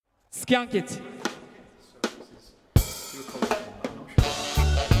Skunk it.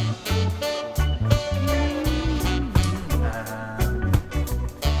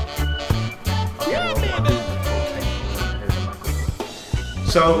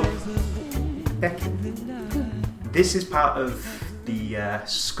 So, Becky, this is part of the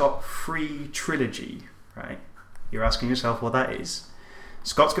Scott-free trilogy, right? You're asking yourself what that is.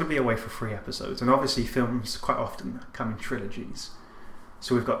 Scott's going to be away for 3 episodes, and obviously films quite often come in trilogies.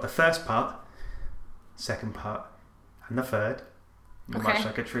 So we've got the first part, second part, and the third, much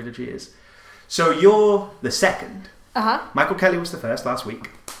like a trilogy is. So you're the second. Michael Kelly was the first last week,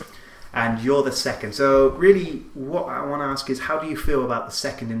 and you're the second. So really, what I want to ask is, how do you feel about the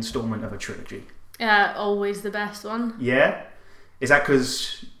second installment of a trilogy? Always the best one. Yeah? Is that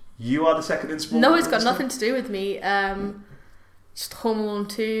because you are the second installment? No, it's got nothing to do with me. Just Home Alone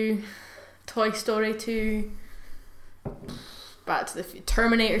 2, Toy Story 2, Back to the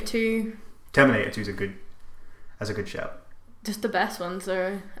Terminator 2. Terminator 2 is a good shout. Just the best ones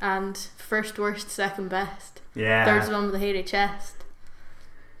are, and first worst, second best. Yeah. Third's the one with the hairy chest.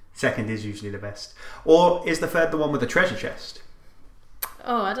 Second is usually the best. Or is the third the one with the treasure chest?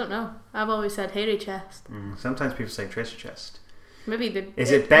 Oh, I don't know. I've always said hairy chest. Sometimes people say treasure chest. Maybe is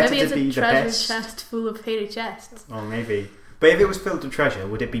it better maybe to be it's a the treasure best? chest full of hairy chests. Oh, maybe. But if it was filled with treasure,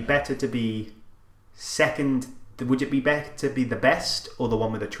 would it be better to be second? Would it be better to be the best or the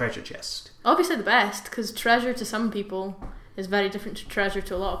one with the treasure chest? Obviously the best, because treasure to some people is very different to treasure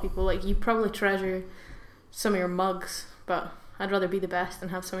to a lot of people. Like, you probably treasure some of your mugs, but I'd rather be the best than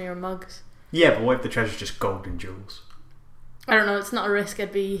have some of your mugs. Yeah, but what if the treasure's just gold and jewels? I don't know, it's not a risk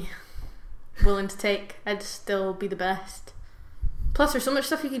I'd be willing to take. I'd still be the best. Plus, there's so much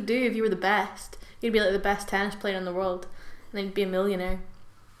stuff you could do if you were the best. You'd be like the best tennis player in the world, and then you'd be a millionaire.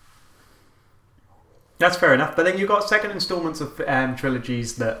 That's fair enough, but then you've got second installments of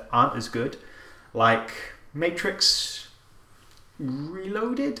trilogies that aren't as good, like Matrix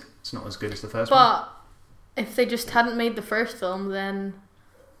Reloaded. It's not as good as the first one. But if they just hadn't made the first film, then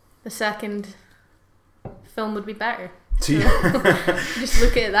the second film would be better. So just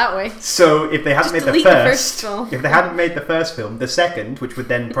look at it that way. So if they hadn't just made the first film. if they hadn't made the first film, the second, which would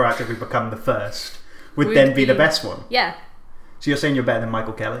then proactively become the first, would then be the best one. Yeah. So you're saying you're better than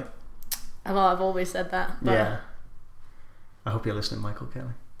Michael Kelly? Well, I've always said that. But Yeah. I hope you're listening, Michael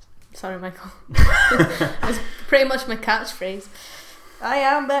Kelly. Sorry, Michael. That's pretty much my catchphrase. I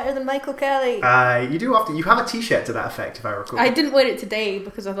am better than Michael Kelly. You do often. You have a T-shirt to that effect, if I recall. I didn't wear it today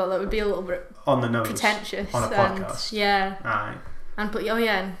because I thought that would be a little bit on the nose, pretentious on a podcast. Yeah. Aye. And but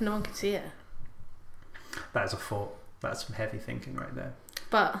no one can see it. That is a thought. That's some heavy thinking right there.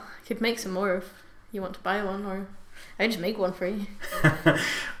 But I could make some more if you want to buy one, or I just make one for you.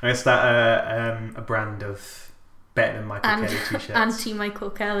 I start a brand of better than Michael Kelly T-shirts. Anti-Michael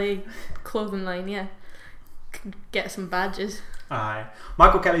Kelly clothing line. Yeah. Could get some badges. Aye.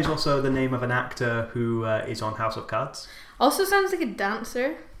 Michael Kelly's also the name of an actor who is on House of Cards. Also sounds like a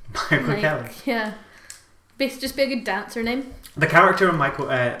dancer. Michael Kelly. Yeah. Just be a good dancer name. The character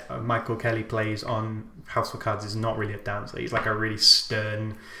Michael Kelly plays on House of Cards is not really a dancer. He's like a really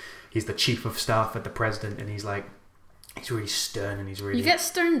stern. He's the chief of staff at the president, and he's really stern, and he's really. You get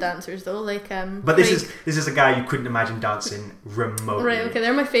stern dancers though, like But this is a guy you couldn't imagine dancing remotely. Right, okay,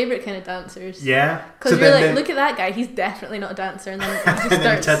 they're my favourite kind of dancers. Yeah, because you're like, look at that guy, he's definitely not a dancer, and then he just starts,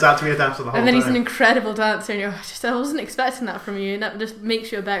 then he turns out to be a dancer the whole time. And then he's an incredible dancer, and you're just, I wasn't expecting that from you, and that just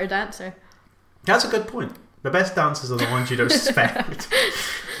makes you a better dancer. That's a good point. The best dancers are the ones you don't suspect.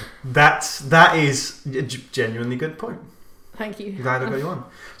 That is a genuinely good point. Thank you. Glad I got you on.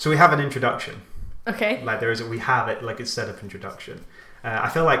 So we have an introduction. Okay. Like we have it like a set of introduction. I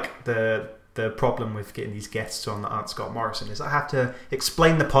feel like the problem with getting these guests on that aren't Scott Morrison is I have to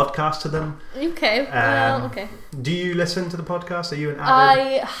explain the podcast to them. Okay. Okay. Do you listen to the podcast? Are you an avid?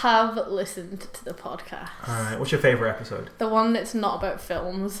 I have listened to the podcast. Alright. What's your favourite episode? The one that's not about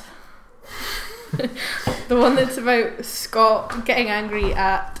films. The one that's about Scott getting angry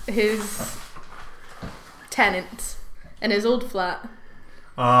at his tenants in his old flat.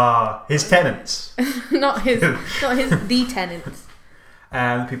 His tenants. not his the tenants.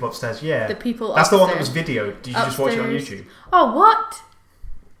 And the people upstairs, yeah. The people That's upstairs. the one that was videoed. Did you just watch it on YouTube? Oh, what?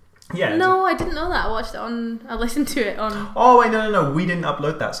 Yeah. No, I didn't know that. I listened to it on... Oh, wait, no. We didn't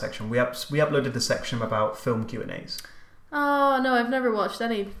upload that section. We uploaded the section about film Q&As. Oh, no, I've never watched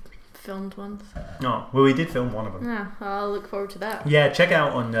any filmed ones. No, well, we did film one of them. Yeah, I'll look forward to that. Yeah, check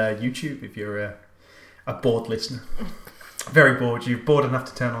out on YouTube if you're a bored listener. Very bored. You're bored enough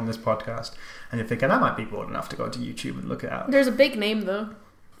to turn on this podcast, and you're thinking, I might be bored enough to go to YouTube and look it out. There's a big name, though.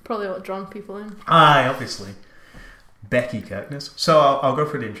 Probably what drawn people in. Aye, obviously. Becky Kirkness. So I'll go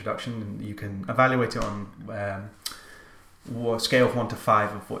through the introduction, and you can evaluate it on scale of 1 to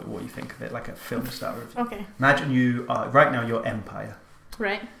 5 of what you think of it, like a film star review. Okay. Imagine you are, right now you're Empire.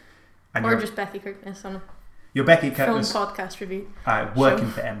 Right. And Or just Becky Kirkness on a you're Becky film Kirkness podcast review. working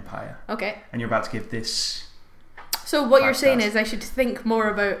for Empire. Okay. And you're about to give this... So what you're saying podcast. is I should think more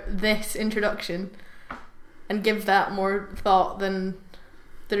about this introduction and give that more thought than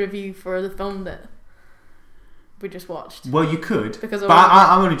the review for the film that we just watched. Well, you could, Because but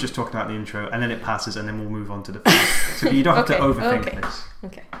I'm only just talking about the intro, and then it passes, and then we'll move on to the film. So you don't have to overthink this.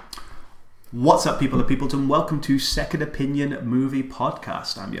 Okay. What's up, people of Peopleton? Welcome to Second Opinion Movie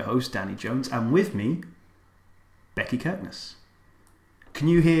Podcast. I'm your host, Danny Jones, and with me, Becky Kirkness. Can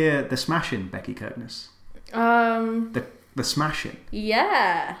you hear the smashing, Becky Kirkness? The smashing.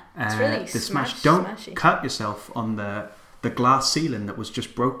 Yeah. It's really the smash. Don't smashy. cut yourself on the glass ceiling that was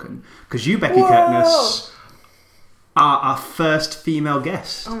just broken, because you, Becky Kirkness, are our first female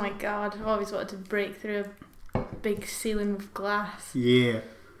guest. Oh my god, I've always wanted to break through a big ceiling with glass. Yeah.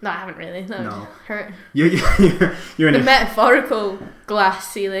 No, I haven't really. That would hurt. You're in The a... metaphorical glass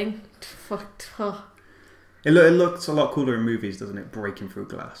ceiling. Fucked. Oh. It looks a lot cooler in movies, doesn't it? Breaking through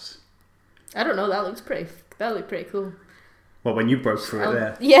glass. I don't know, that looked pretty cool. Well, when you broke through it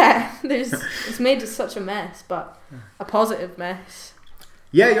there. Yeah, it's made such a mess, but a positive mess.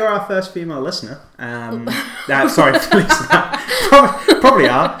 Yeah, you're our first female listener. Sorry, listener. Probably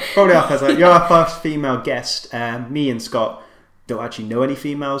our first. You're our first female guest. Me and Scott don't actually know any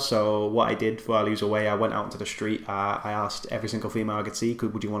females, so what I did while he was away, I went out into the street. I asked every single female I could see,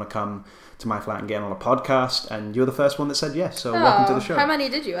 would you want to come to my flat and get on a podcast? And you're the first one that said yes, so welcome to the show. How many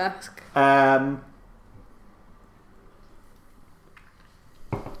did you ask? And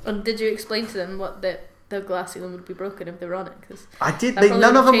did you explain to them what the glass ceiling would be broken if they were on it? Cause I did. that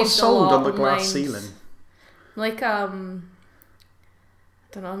None of them were changed a sold lot on the glass minds. ceiling. Like, I don't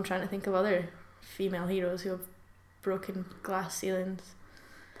know, I'm trying to think of other female heroes who have broken glass ceilings.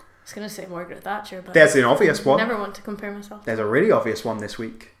 I was going to say Margaret Thatcher, but There's an obvious one. I never want to compare myself. There's a really obvious one this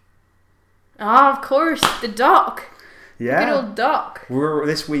week. Ah, of course, the Doc. Yeah. Good old Doc.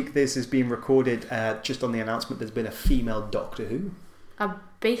 This week, this is being recorded just on the announcement there's been a female Doctor Who.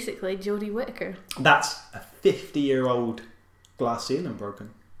 Basically, Jodie Whittaker. That's a 50-year-old glass ceiling broken.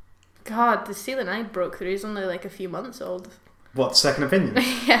 God, the ceiling I broke through is only like a few months old. What, Second Opinion?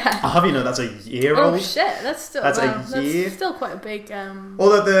 Yeah. I'll have you know that's a year old. Oh shit, that's still That's a wow, year. That's still quite a big.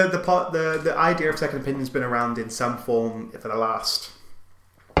 Although the idea of Second Opinion's been around in some form for the last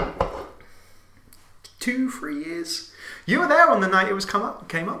 2-3 years. You were there on the night it was came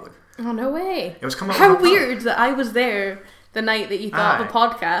up with. Oh no way! It was come up. How with a weird that I was there the night that you thought of the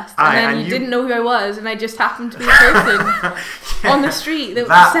podcast, Aye, and then and you you- didn't know who I was, and I just happened to be the person on the street that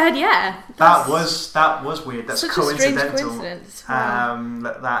said yeah. That was weird. That's such coincidental. a strange coincidence.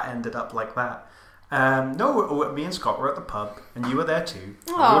 Wow. That ended up like that. No, me and Scott were at the pub, and you were there too.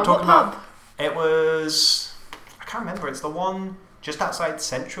 And Oh, we were talking what about. pub? It was. I can't remember. It's the one just outside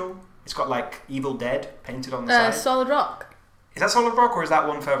Central. It's got like Evil Dead painted on the side. Solid Rock. Is that Solid Rock or is that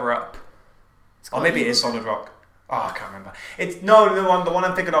one further up? It's Or called maybe it Evil is Dead. Solid Rock. Oh, I can't remember. It's no, the one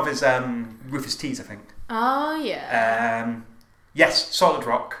I'm thinking of is Rufus Tees, I think. Oh yeah. Yes, Solid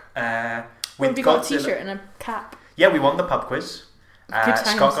Rock. Well, With have you got a Godzilla. t-shirt and a cap? Yeah, we won the pub quiz. Good times.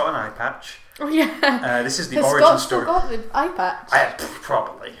 Scott got an eye patch. Oh yeah. This is the Has origin Scott story. still got the eye patch?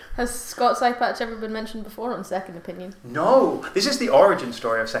 Probably. Has Scott's eye patch ever been mentioned before on Second Opinion? No, this is the origin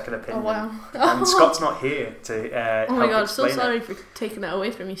story of Second Opinion. Oh wow. And Scott's not here to Oh my help god, so explain sorry it. for taking that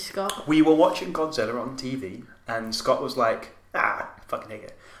away from you, Scott. We were watching Godzilla on TV, and Scott was like, fucking hate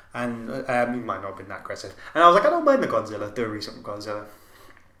it. And he might not have been that aggressive. And I was like, I don't mind the recent Godzilla.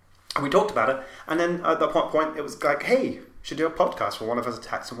 And we talked about it, and then at that point, it was like, hey, should do a podcast where one of us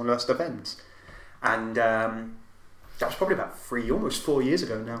attacks and one of us defends. And that was probably about almost 4 years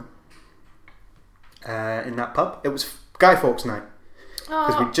ago now. In that pub. It was Guy Fawkes night.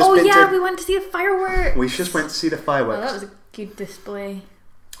 We went to see the fireworks. We just went to see the fireworks. Oh, that was a good display.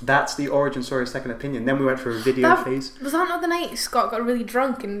 That's the origin story of Second Opinion. Then we went for a video phase. Was that not the night Scott got really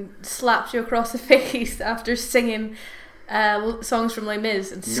drunk and slapped you across the face after singing songs from Les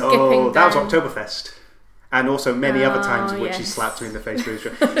Mis and skipping down? That was Oktoberfest. And also many other times in which he yes. slapped me in the face.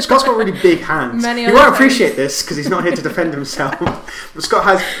 Scott's got really big hands. Many He other won't times. appreciate this because he's not here to defend himself. But Scott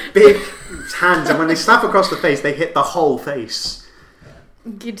has big hands, and when they slap across the face, they hit the whole face.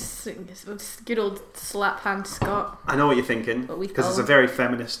 Good old slap hand Scott. I know what you're thinking, What we because it's call a very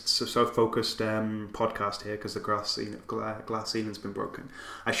feminist, so focused podcast here, because the glass ceiling's been broken.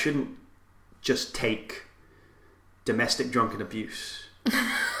 I shouldn't just take domestic drunken abuse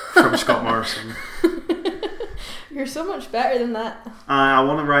from Scott Morrison. You're so much better than that. I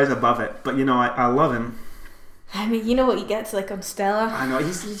want to rise above it, but I love him. I mean, you know what he gets like on Stella. I know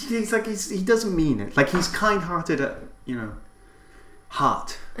he's like he doesn't mean it. Like he's kind-hearted at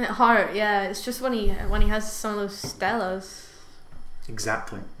heart. At heart, yeah. It's just when he has some of those Stellas.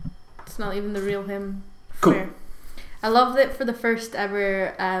 Exactly. It's not even the real him. Cool. Fair. I love that for the first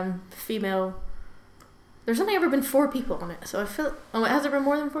ever female. There's only ever been 4 people on it, so I feel. Oh, has there been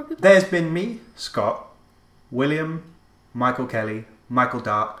more than 4 people? There's been me, Scott, William, Michael Kelly, Michael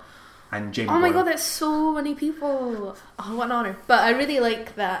Dart, and Jamie. Oh my Boyle. god, that's so many people! Oh, what an honour! But I really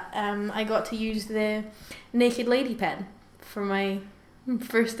like that. I got to use the Naked Lady pen for my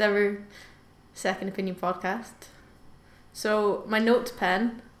first ever Second Opinion podcast. So my note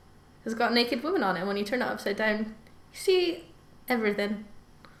pen has got naked women on it, and when you turn it upside down, you see everything.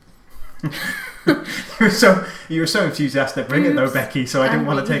 you were so enthusiastic. Bring it though, Becky. So I didn't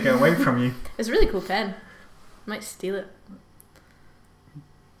want to take it away from you. It's a really cool pen. I might steal it.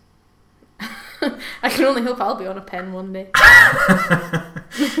 I can only hope I'll be on a pen one day. that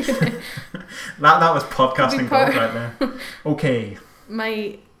was podcasting gold right there. Okay.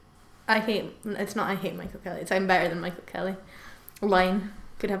 I hate Michael Kelly. It's I'm better than Michael Kelly. Line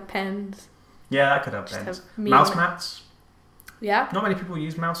could have pens. Yeah, I could have Just pens. have me Mouse on it. mats. Yeah. Not many people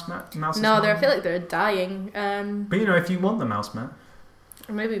use mouses. No, I feel like they're dying. But if you want the mouse mat,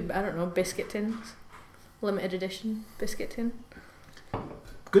 Or maybe, I don't know, biscuit tins. Limited edition biscuit tin.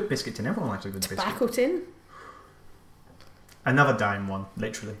 good biscuit tin. Everyone likes a good Tobacco biscuit. tin. Another dying one,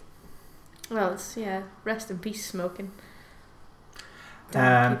 literally. Well, it's, rest in peace smoking. People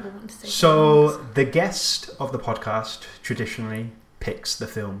want to say So things. the guest of the podcast traditionally picks the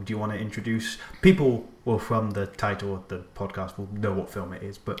film. Do you want to introduce people? Well, from the title of the podcast, will know what film it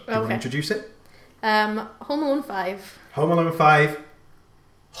is. But do you want to introduce it? Home Alone 5. Home Alone 5,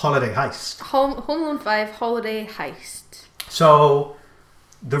 Holiday Heist. Home Alone 5 Holiday Heist. So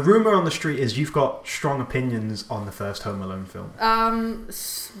the rumor on the street is you've got strong opinions on the first Home Alone film.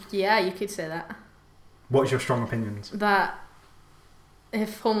 Yeah, you could say that. What's your strong opinions? That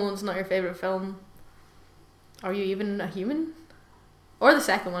if Home Alone's not your favourite film, are you even a human? Or the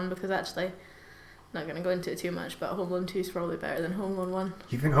second one, because actually, not going to go into it too much, but Home Alone 2 is probably better than Home Alone 1.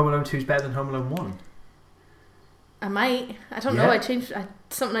 You think Home Alone 2 is better than Home Alone 1? I might. I don't know. I changed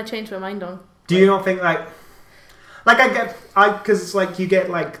my mind on. Do you not think because it's like you get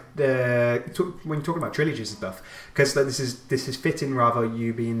like when you're talking about trilogies and stuff, because this is fitting rather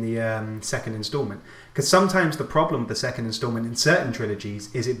you being the second installment, because sometimes the problem with the second installment in certain trilogies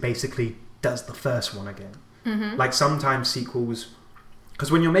is it basically does the first one again. Mm-hmm. Like sometimes sequels,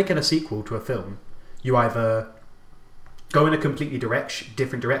 because when you're making a sequel to a film, you either go in a completely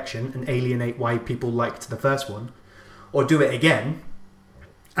different direction and alienate why people liked the first one, or do it again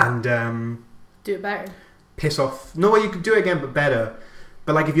and do it better. Piss off. No, you could do it again, but better.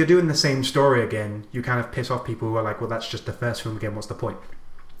 But like if you're doing the same story again, you kind of piss off people who are like, well, that's just the first film again. What's the point?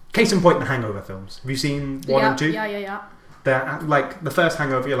 Case in point, the Hangover films. Have you seen 1 and 2? Yeah. Like the first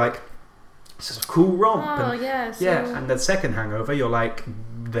Hangover, you're like, this is a cool romp. Oh, and, yeah. So yeah, and the second Hangover, you're like,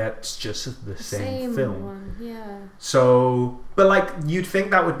 that's just the same film. One, yeah. So, but like you'd think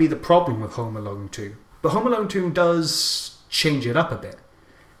that would be the problem with Home Alone 2, but Home Alone 2 does change it up a bit.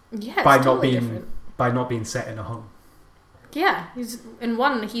 Yeah, it's by totally different. not being set in a home. Yeah, in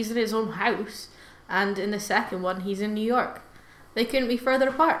one he's in his own house, and in the second one he's in New York. They couldn't be further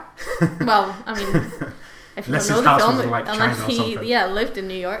apart. Well, I mean, if you Unless don't his know the house film, was in, like, unless China or he something. lived in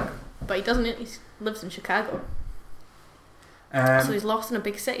New York, but he doesn't. He lives in Chicago, so he's lost in a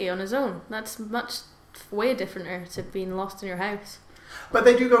big city on his own. That's way different to being lost in your house. But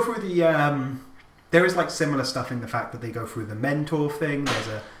they do go through the. There is like similar stuff in the fact that they go through the mentor thing.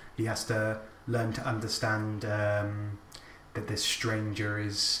 He has to learn to understand that this stranger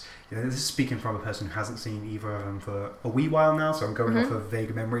is. This is speaking from a person who hasn't seen either of them for a wee while now, so I'm going off of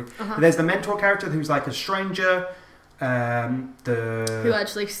vague memory. Uh-huh. There's the mentor character who's like a stranger. Who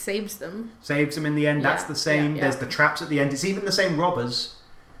actually saves them? Saves them in the end. That's the same. Yeah. There's the traps at the end. It's even the same robbers.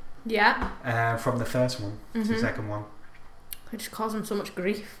 Yeah. From the first one to the second one. Which caused him so much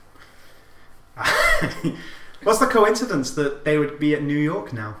grief. What's the coincidence that they would be at New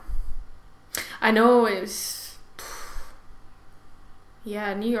York now? I know, it's...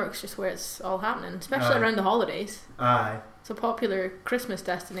 Yeah, New York's just where it's all happening, especially around the holidays. Aye. It's a popular Christmas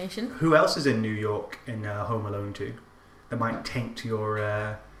destination. Who else is in New York in Home Alone 2 that might taint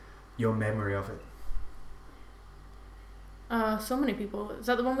your memory of it? So many people. Is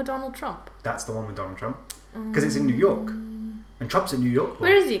that the one with Donald Trump? That's the one with Donald Trump. Because it's in New York. And Trump's in New York.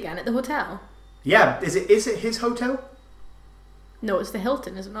 Where is he again? At the hotel? Yeah. Is it his hotel? No, it's the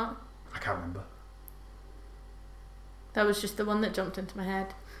Hilton, is it not? I can't remember. That was just the one that jumped into my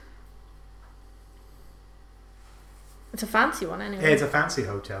head. It's a fancy one anyway. Yeah, it's a fancy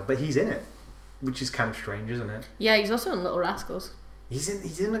hotel, but he's in it, which is kind of strange, isn't it? Yeah, he's also in Little Rascals. He's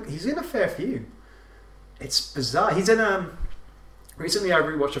in a fair few. It's bizarre. He's in recently I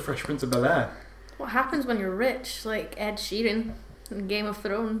rewatched The Fresh Prince of Bel-Air. What happens when you're rich, like Ed Sheeran in Game of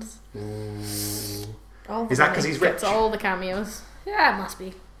Thrones? Ooh. Is that because he's rich? Gets all the cameos. Yeah, it must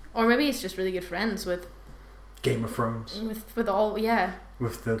be. Or maybe he's just really good friends with Game of Thrones. With all, yeah.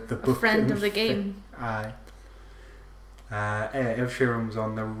 With the book. A friend of the game. Aye. Ed Sheeran was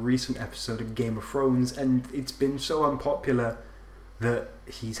on the recent episode of Game of Thrones, and it's been so unpopular that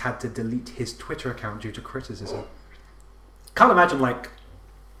he's had to delete his Twitter account due to criticism. Can't imagine, like...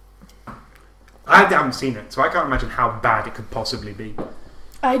 I haven't seen it, so I can't imagine how bad it could possibly be.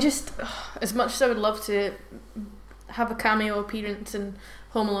 I just... As much as I would love to have a cameo appearance in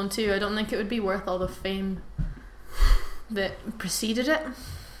Home Alone 2, I don't think it would be worth all the fame that preceded it.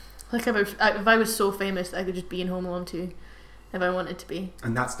 Like, if I was so famous, I could just be in Home Alone 2 if I wanted to be.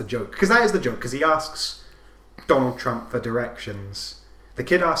 And that's the joke. Because that is the joke, because he asks Donald Trump for directions. The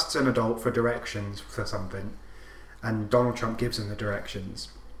kid asks an adult for directions for something, and Donald Trump gives him the directions.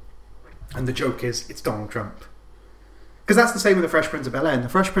 And the joke is, it's Donald Trump. Because that's the same with The Fresh Prince of Bel-Air. In The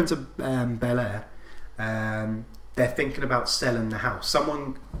Fresh Prince of Bel-Air, they're thinking about selling the house.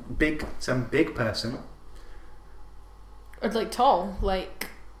 Some big person. Or like tall, like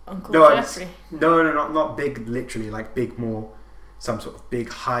Uncle No, Jeffrey. No, not big, literally, like big, more some sort of big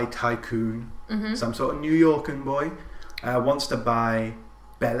high tycoon, some sort of New Yorkan boy, wants to buy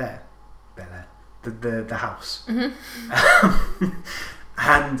Bel-Air, the house, and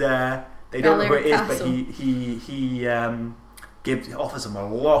they don't know who it is, but he offers them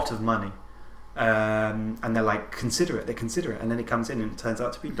a lot of money, and they're like, consider it, and then he comes in and it turns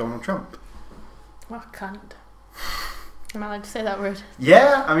out to be Donald Trump. What a cunt. Am I allowed to say that word?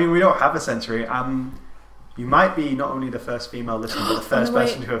 Yeah, I mean, we don't have a century. You might be not only the first female listener, but the first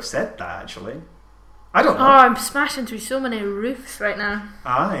person who have said that, actually. I don't know. Oh, I'm smashing through so many roofs right now.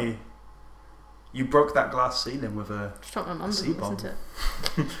 Aye. You broke that glass ceiling with a just thought my mum didn't listen to it.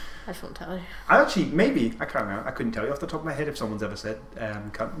 I just won't tell you. I can't remember. I couldn't tell you off the top of my head if someone's ever said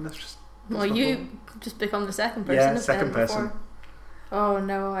cunt. That's you just become the second person. Yeah, second person. Before. Oh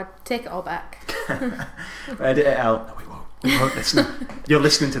no, I take it all back. Edit it out. No, we won't. We won't listen. You're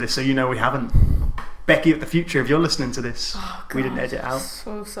listening to this, so you know we haven't. Becky of the future, if you're listening to this, we didn't edit it out.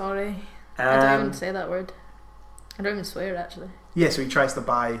 So sorry. I don't even say that word. I don't even swear, actually. Yeah, so he tries to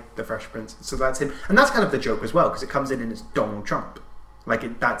buy the Fresh Prince. So that's him. And that's kind of the joke as well, because it comes in and it's Donald Trump. Like,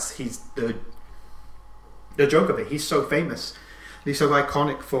 he's the joke of it. He's so famous. He's so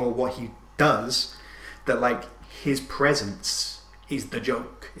iconic for what he does that, like, his presence is the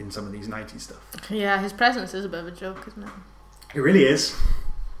joke in some of these 90s stuff. Yeah, his presence is a bit of a joke, isn't it? It really is.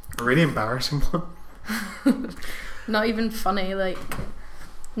 A really embarrassing one. Not even funny, like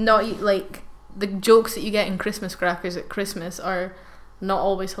the jokes that you get in Christmas crackers at Christmas are not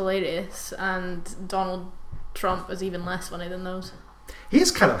always hilarious, and Donald Trump is even less funny than those. He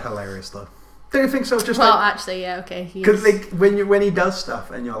is kind of hilarious, though. Don't you think so? Actually, yeah, okay. Because like when he does stuff,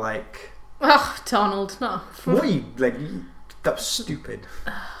 and you're like, "Oh, Donald, no." What are you like? That's stupid.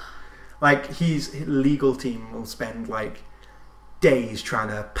 Like his legal team will spend like days trying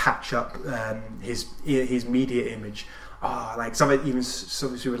to patch up his media image. Like some even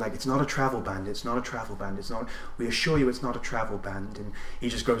were like, it's not a travel ban. It's not a travel ban. It's not. We assure you, it's not a travel ban. And he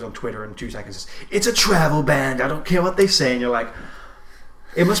just goes on Twitter in 2 seconds and says, "It's a travel ban. I don't care what they say." And you're like,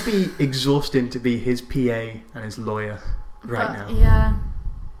 it must be exhausting to be his PA and his lawyer now. Yeah.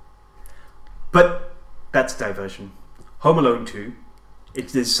 But that's diversion. Home Alone 2.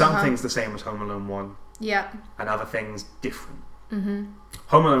 There's some things the same as Home Alone 1. Yeah. And other things different. Mm-hmm.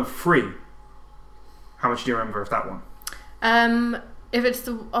 Home Alone 3. How much do you remember of that one? If it's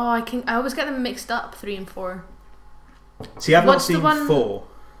I always get them mixed up, 3 and 4. See, I've not seen 4.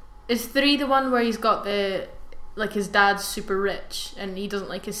 Is 3 the one where he's got his dad's super rich and he doesn't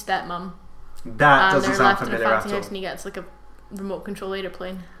like his stepmom? That doesn't sound familiar at all. And he gets like a remote control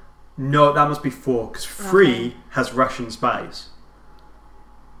airplane. No, that must be 4, because 3 has Russian spies.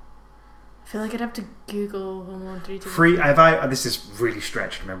 I feel like I'd have to Google Home Alone 3. 3, this is really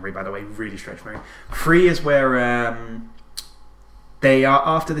stretched memory, by the way, really stretched memory. 3 is where they are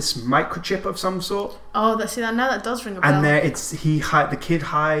after this microchip of some sort. Oh, now that does ring a bell. And the kid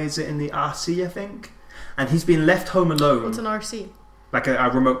hides it in the RC, I think, and he's been left home alone. What's an RC? Like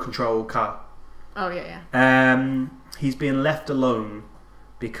a remote control car. Oh yeah. He's being left alone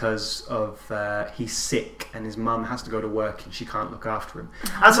because of he's sick and his mum has to go to work and she can't look after him.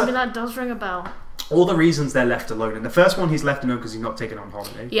 Maybe that does ring a bell. all the reasons they're left alone. In the first one, he's left alone because he's not taken on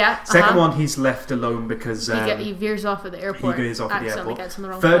holiday. Yeah. Second one, he's left alone because he veers off at the airport. He goes off at the accidentally airport. Gets on the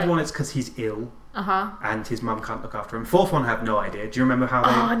wrong Third flight. one is because he's ill. Uh-huh. And his mum can't look after him. Fourth one, I have no idea. Do you remember how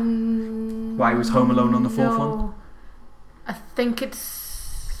they... Oh, why he was home alone on the fourth one? I think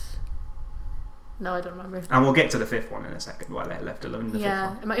it's... No, I don't remember. And we'll get to the fifth one in a second, why they're left alone in the fifth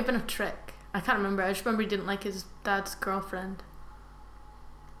one. It might have been a trick. I can't remember. I just remember he didn't like his dad's girlfriend.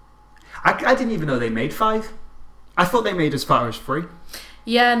 I didn't even know they made 5. I thought they made as far as 3.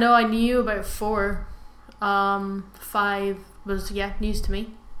 Yeah, no, I knew about 4. 5 was, news to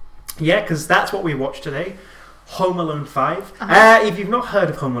me. Yeah, because that's what we watched today. Home Alone 5. If you've not heard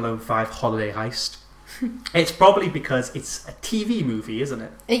of Home Alone 5 Holiday Heist, it's probably because it's a TV movie, isn't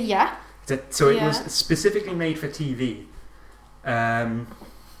it? Yeah. It was specifically made for TV.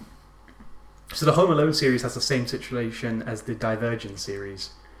 So the Home Alone series has the same situation as the Divergent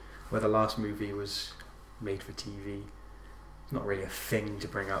series, where the last movie was made for TV. It's not really a thing to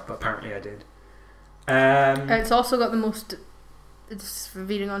bring up, but apparently I did. It's also got the most... It's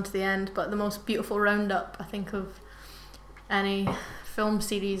veering on to the end, but the most beautiful roundup, I think, of any film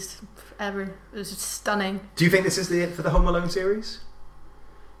series ever. It was just stunning. Do you think this is it for the Home Alone series?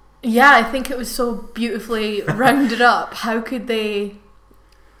 Yeah, I think it was so beautifully rounded up. How could they...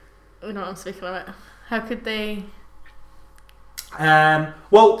 I don't know what I'm speaking about. How could they...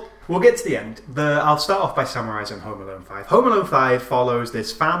 Well, we'll get to the end. I'll start off by summarising Home Alone 5. Home Alone 5 follows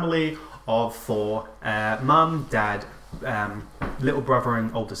this family of 4. Mum, dad, little brother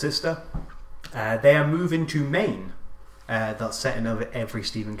and older sister. They are moving to Maine. That's setting of every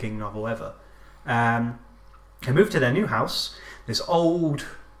Stephen King novel ever. They move to their new house, this old,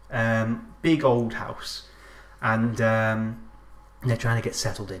 big old house, and they're trying to get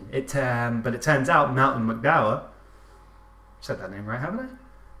settled in. But it turns out Malcolm McDowell, said that name right, haven't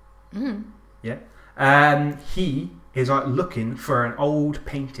I? Yeah. He is looking for an old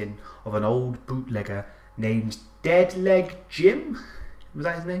painting of an old bootlegger named Deadleg Jim. Was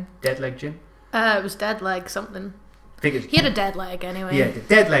that his name? Deadleg Jim? It was Dead Leg something. He had a dead leg anyway. Yeah, the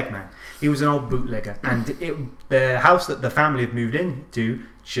Deadleg man. He was an old bootlegger, and the house that the family had moved into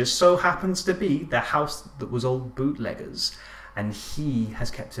just so happens to be the house that was old bootleggers, and he has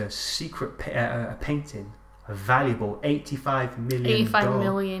kept a secret painting, a valuable $85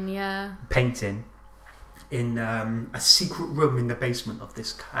 million yeah. painting in a secret room in the basement of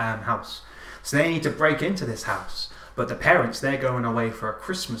this house. So they need to break into this house. But the parents, they're going away for a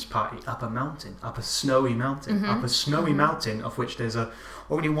Christmas party up a mountain, up a snowy mountain, mountain of which there's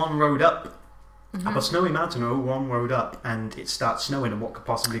only one road up. Up a snowy mountain, or one road up, and it starts snowing, and what could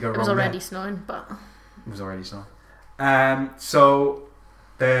possibly go wrong there? It was already snowing, but... It was already snowing. So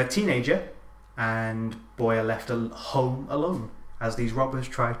the teenager and boy are left home alone as these robbers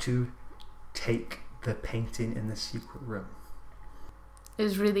try to take the painting in the secret room. It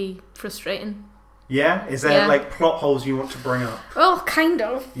was really frustrating. Yeah? Is there plot holes you want to bring up? Well, kind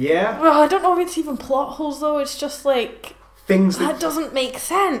of. Yeah? Well, I don't know if it's even plot holes though, it's just like... Things that doesn't make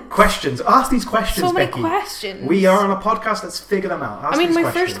sense. Questions. Ask these questions, so many Becky. questions. We are on a podcast, let's figure them out. Ask these my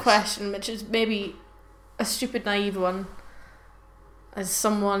questions. first question, which is maybe a stupid, naive one, as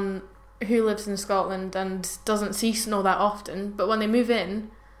someone who lives in Scotland and doesn't see snow that often, but when they move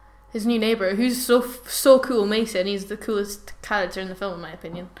in, his new neighbour, who's so cool, Mason, he's the coolest character in the film in my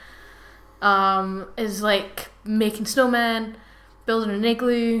opinion, is like making snowmen, building an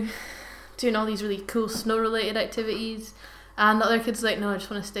igloo, doing all these really cool snow related activities, and the other kid's like, no, I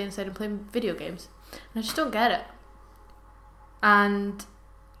just want to stay inside and play video games. And I just don't get it. And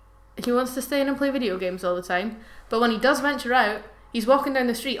he wants to stay in and play video games all the time, but when he does venture out, he's walking down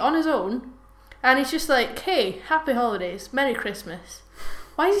the street on his own, and he's just like, hey, happy holidays, Merry Christmas.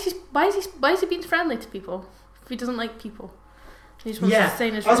 Why is he being friendly to people if he doesn't like people? He just wants to stay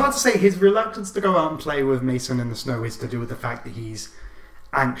in his room. I was about to say, his reluctance to go out and play with Mason in the snow is to do with the fact that he's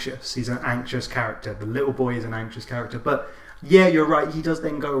anxious. He's an anxious character. The little boy is an anxious character. But yeah, you're right. He does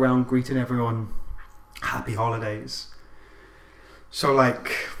then go around greeting everyone happy holidays. So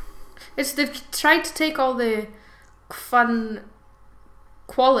they've tried to take all the fun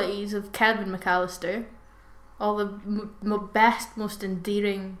qualities of Kevin McAllister, all the best, most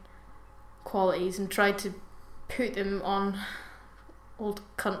endearing qualities, and tried to put them on old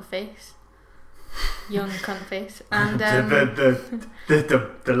cunt face, young cunt face, and the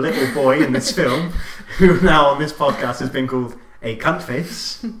little boy in this film, who now on this podcast has been called a cunt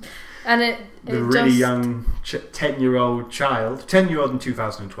face, and the really young 10-year-old child, 10-year-old in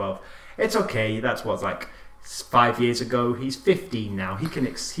 2012. It's okay. That's what's 5 years ago. He's 15 now. He can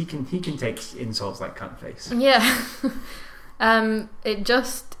take insults like cunt face. Yeah. It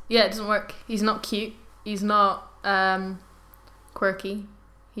doesn't work. He's not cute. He's not quirky.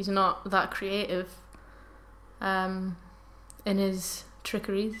 He's not that creative in his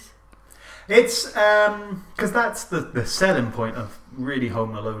trickeries. It's because that's the selling point of really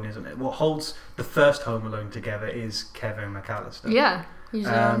Home Alone, isn't it? What holds the first Home Alone together is Kevin McAllister. Yeah. He's,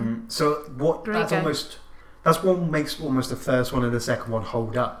 so what? That's what makes almost the first one and the second one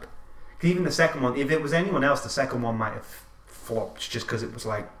hold up. Even the second one, if it was anyone else, the second one might have flopped just because it was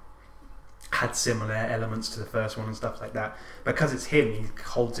like had similar elements to the first one and stuff like that. Because it's him, he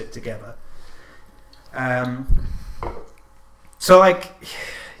holds it together. So like,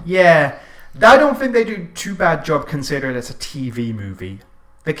 yeah, I don't think they do too bad job considering it's a TV movie.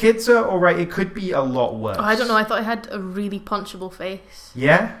 The kids are alright. It could be a lot worse. I don't know. I thought he had a really punchable face.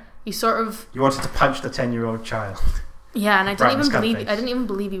 Yeah. He sort of. You wanted to punch the 10-year-old child. Yeah, and I didn't even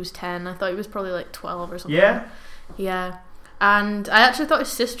believe he was 10. I thought he was probably like 12 or something. Yeah. Yeah. And I actually thought his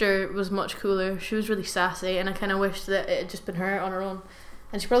sister was much cooler. She was really sassy, and I kind of wished that it had just been her on her own.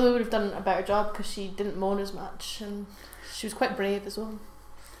 And she probably would have done a better job because she didn't moan as much, and she was quite brave as well.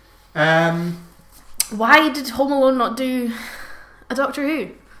 Why did Home Alone not do a Doctor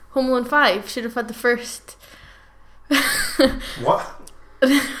Who? Home Alone 5 should have had the first. What?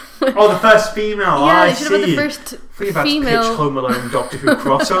 Oh, the first female. Yeah, they should have had the first female. To pitch Home Alone Doctor Who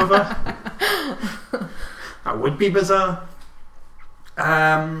crossover. That would be bizarre.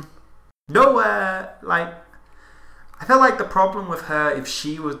 I feel like the problem with her, if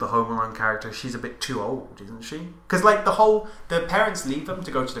she was the Home Alone character, she's a bit too old, isn't she? Because like the parents leave them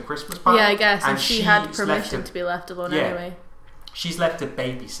to go to the Christmas party. Yeah, I guess, and she had permission to be left alone anyway. She's left to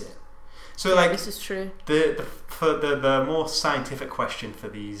babysit. So like, this is true. The more scientific question for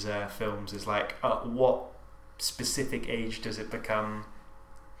these films is like, what specific age does it become?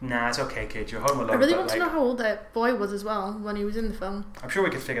 Nah, it's okay, kid. You're home alone. I really want to know how old that boy was as well when he was in the film. I'm sure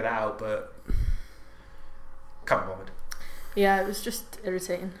we could figure that out, but can't be bothered. Yeah, it was just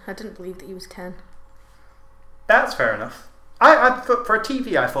irritating. I didn't believe that he was 10. That's fair enough. I thought for a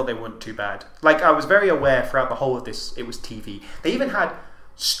TV, I thought they weren't too bad. Like, I was very aware throughout the whole of this, it was TV. They even had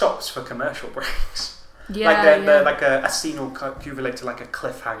stops for commercial breaks. Yeah, they're like a scene will accumulate to like a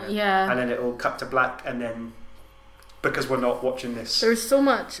cliffhanger. Yeah. And then it will cut to black, and then because we're not watching this. There's so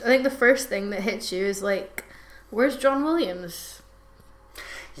much. I think the first thing that hits you is like, where's John Williams?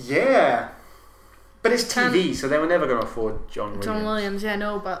 Yeah. But it's TV, so they were never going to afford John Williams. John Williams, yeah, I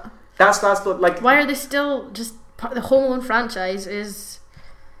know, but that's the, like. Why are they still just the Home Alone franchise is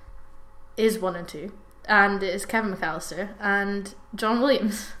 1 and 2, and it is Kevin McAllister and John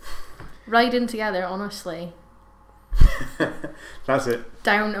Williams riding together on a sleigh. That's it.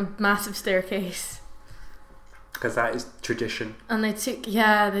 Down a massive staircase. Because that is tradition. And they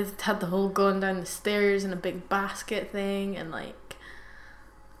had the whole going down the stairs in a big basket thing, and like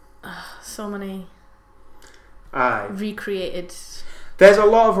so many recreated. There's a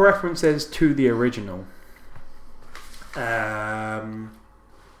lot of references to the original.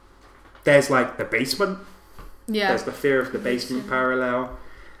 There's like the basement. Yeah. There's the fear of the basement parallel.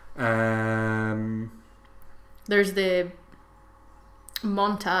 There's the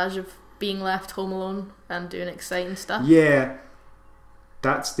montage of being left home alone and doing exciting stuff. Yeah,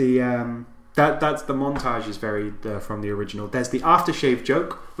 that's the that's the montage is very from the original. There's the aftershave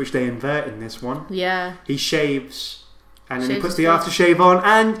joke, which they invert in this one. Yeah, he shaves and then he puts the aftershave on,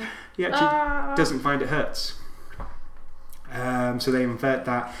 and he actually doesn't find it hurts. So they invert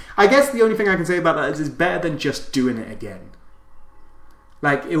that. I guess the only thing I can say about that is it's better than just doing it again.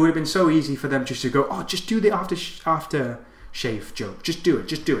 Like, it would have been so easy for them just to go, just do the aftershave joke. Just do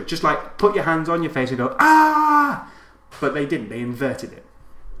it. Just like put your hands on your face and go, But they didn't. They inverted it.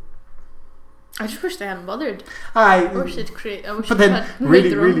 I just wish they hadn't bothered. I wish they'd create. I wish but then,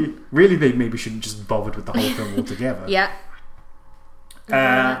 really, they maybe shouldn't just bothered with the whole film altogether. Yeah.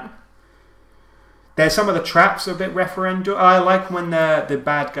 There's some of the traps are a bit referendal. I like when the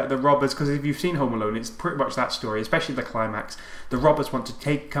bad guy, the robbers, because if you've seen Home Alone, it's pretty much that story, especially the climax. The robbers want to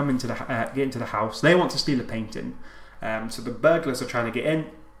get into the house. They want to steal a painting. So the burglars are trying to get in.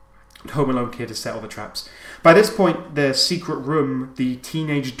 The Home Alone kid has set all the traps. By this point, the secret room, the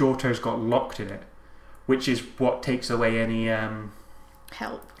teenage daughter's got locked in it, which is what takes away any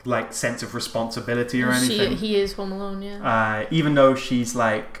help, like sense of responsibility or anything. He is Home Alone, yeah. Even though she's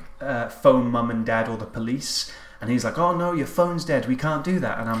like phone mum and dad or the police, and he's like, "Oh no, your phone's dead. We can't do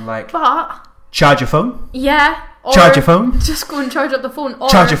that." And I'm like, "But charge your phone." Yeah. Or charge your phone. Just go and charge up the phone. Or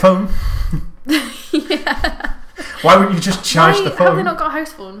charge your phone. Yeah. Why wouldn't you just charge the phone? Have they not got a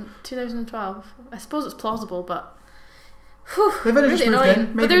house phone? 2012. I suppose it's plausible, but really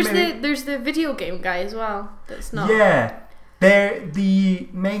annoying. But there's the video game guy as well. That's not. Yeah. The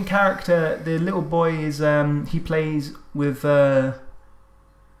main character, the little boy, is he plays with a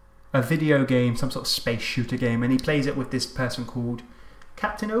video game, some sort of space shooter game, and he plays it with this person called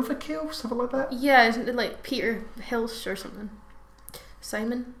Captain Overkill, something like that. Yeah, isn't it like Peter Hilsch or something?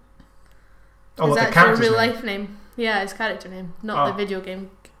 Simon? Oh, is what, that the character's real name? life name? Yeah, his character name, not the video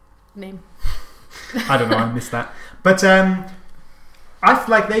game name. I don't know, I missed that. But I feel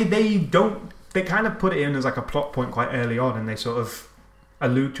like they kind of put it in as like a plot point quite early on, and they sort of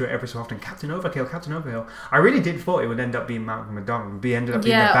allude to it every so often. Captain Overkill. I really did thought it would end up being Malcolm McDonald. Ended up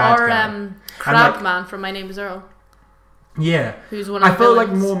being the bad guy. Crabman from My Name Is Earl. Yeah, who's one of the I felt like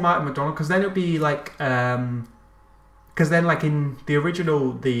villains. more Malcolm McDonald, because then it would be like because then like in the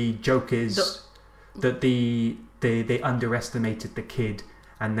original, the joke is that they underestimated the kid,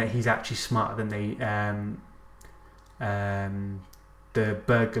 and that he's actually smarter than the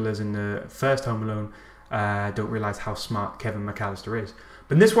burglars in the first Home Alone don't realise how smart Kevin McAllister is.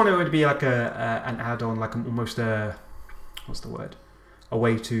 But in this one, it would be like an add-on, like almost a a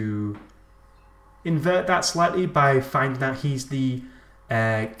way to invert that slightly by finding out he's the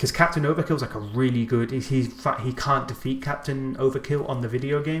because Captain Overkill's like a really good. He can't defeat Captain Overkill on the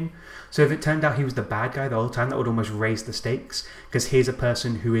video game. So if it turned out he was the bad guy the whole time, that would almost raise the stakes, because here's a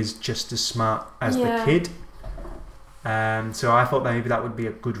person who is just as smart as the kid. So I thought that maybe that would be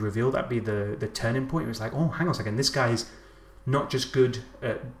a good reveal. That'd be the turning point. It was like, oh, hang on a second, this guy's not just good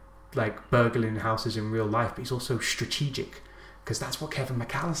at like burgling houses in real life, but he's also strategic, because that's what Kevin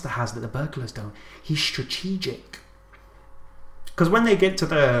McAllister has that the burglars don't. He's strategic. Because when they get to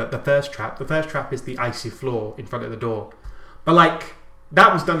the first trap is the icy floor in front of the door. But like,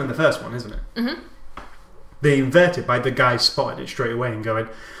 that was done in the first one, isn't it? Mm-hmm. They inverted by the guy spotted it straight away and going,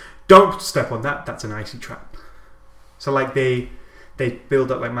 don't step on that, that's an icy trap. So like they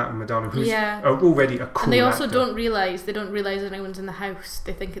build up like Malcolm McDonald, who's already a cool And they also actor. don't realise anyone's in the house.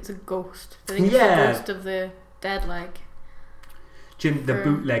 They think it's a ghost. They think it's the ghost of the dead leg. Jim, the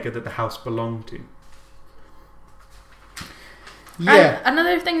bootlegger that the house belonged to. Yeah. And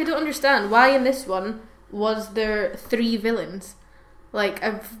another thing I don't understand, why in this one was there 3 villains? Like,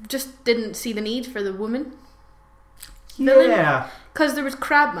 I just didn't see the need for the woman. Yeah. Because there was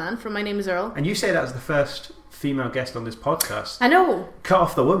Crabman from My Name Is Earl. And you say that was the first female guest on this podcast. I know. Cut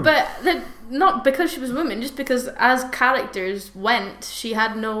off the woman. But not because she was a woman, just because as characters went, she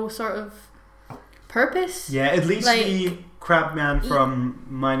had no sort of purpose. Yeah, at least like, the Crabman from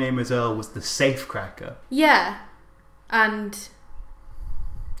My Name Is Earl was the safe cracker. Yeah. And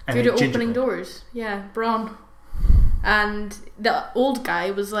good at opening gingerbread. doors. Yeah, Braun. And the old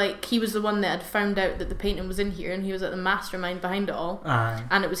guy was like, he was the one that had found out that the painting was in here, and he was like the mastermind behind it all.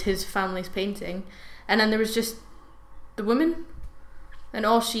 And it was his family's painting. And then there was just the woman, and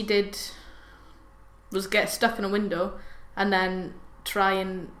all she did was get stuck in a window and then try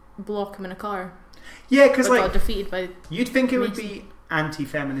and block him in a car. Yeah, because like, got defeated by you'd think it would Mason. be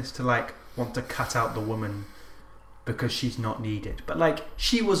anti-feminist to like want to cut out the woman because she's not needed, but like,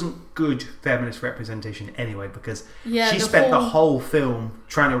 she wasn't good feminist representation anyway, because she spent the whole film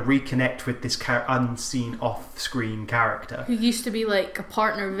trying to reconnect with this unseen off-screen character who used to be like a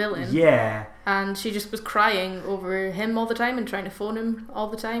partner villain. Yeah. And she just was crying over him all the time and trying to phone him all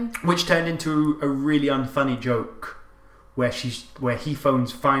the time, which turned into a really unfunny joke where he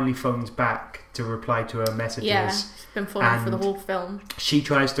finally phones back to reply to her messages. Yeah, she's been phoning for the whole film. She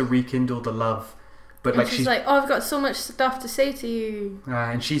tries to rekindle the love, but and she's like, "Oh, I've got so much stuff to say to you."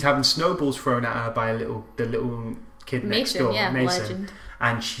 And she's having snowballs thrown at her by the little kid next door, Mason. Legend.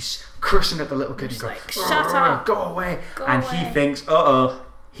 And she's cursing at the little kid and going, like, "Shut up, go away!" Go and away.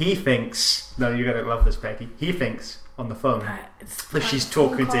 He thinks, no, you're gonna love this, Becky. He thinks on the phone that she's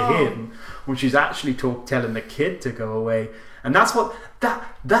talking to him when she's actually telling the kid to go away. And that's what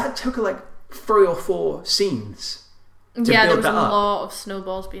that took like 3 or 4 scenes. There was a lot of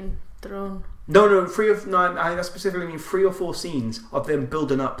snowballs being thrown. No, I specifically mean 3 or 4 scenes of them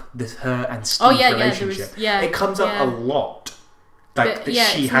building up her and Steve's relationship. It comes up a lot. Like, that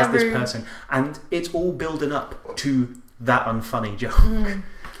she has this person, and it's all building up to that unfunny joke. Mm.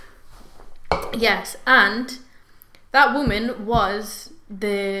 Yes, and that woman was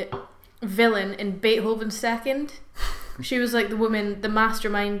the villain in Beethoven's Second. She was like the woman, the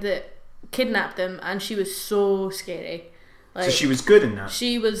mastermind that kidnapped them, and she was so scary. Like, so she was good in that.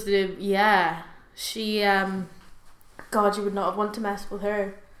 She was God, you would not have wanted to mess with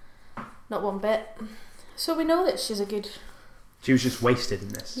her, not one bit. So we know that she's a good. She was just wasted in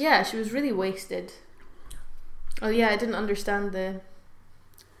this. Yeah, she was really wasted. Oh yeah, I didn't understand the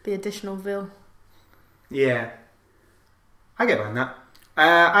additional vil. Yeah, I get behind that.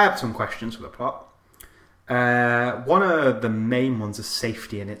 I have some questions for the plot. One of the main ones is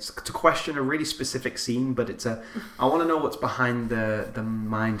safety, and it's to question a really specific scene, but I want to know what's behind the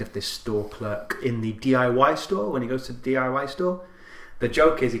mind of this store clerk in the DIY store. When he goes to the DIY store, the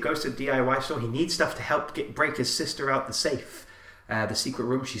joke is he goes to the DIY store, he needs stuff to help break his sister out the safe, the secret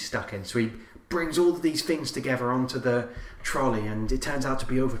room she's stuck in. So he brings all of these things together onto the trolley, and it turns out to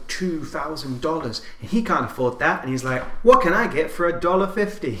be over $2,000, and he can't afford that, and he's like, what can I get for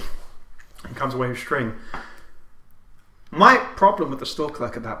 $1.50? And comes away with string. My problem with the store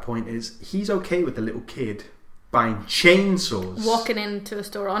clerk at that point is he's okay with the little kid buying chainsaws, walking into a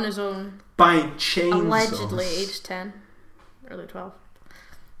store on his own, buying chainsaws, allegedly aged 10, early 12.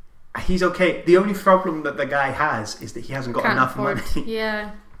 He's okay. The only problem that the guy has is that he hasn't got enough money.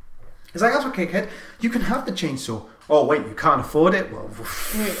 Yeah. It's like, that's okay, kid. You can have the chainsaw. Oh, wait, you can't afford it? Well,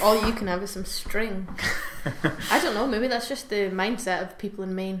 all you can have is some string. I don't know. Maybe that's just the mindset of people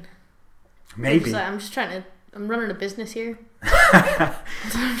in Maine. Maybe. Like, I'm running a business here.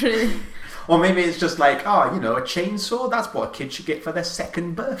 Or maybe it's just like, a chainsaw? That's what a kid should get for their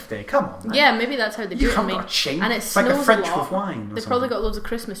second birthday. Come on, man. Yeah, maybe that's how they do it. You haven't got a chain. And it's like a French with wine. They've probably got loads of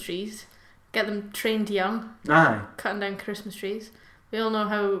Christmas trees. Get them trained young. Aye. Cutting down Christmas trees. We all know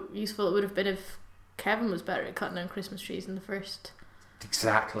how useful it would have been if Kevin was better at cutting down Christmas trees in the first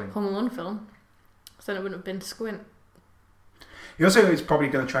Home Alone film. So then it wouldn't have been squint. He also is probably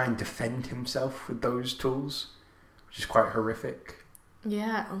going to try and defend himself with those tools, which is quite horrific.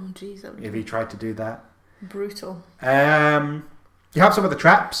 Yeah, oh jeez. If he tried to do that. Brutal. You have some of the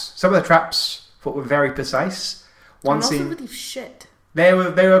traps. Some of the traps were very precise. One scene. Also really shit. They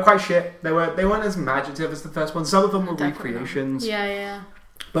were quite shit. They weren't as imaginative as the first one. Some of them were recreations. Yeah.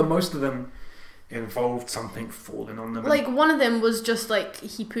 But most of them involved something falling on them. Like one of them was just like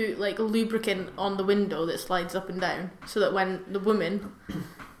he put like lubricant on the window that slides up and down, so that when the woman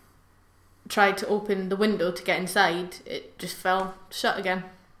tried to open the window to get inside, it just fell shut again.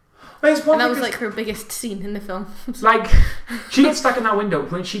 And that was like her biggest scene in the film. Like she gets stuck in that window.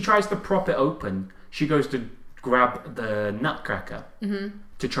 When she tries to prop it open, she goes to grab the nutcracker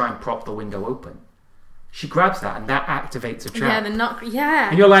to try and prop the window open. She grabs that, and that activates a trap. Yeah.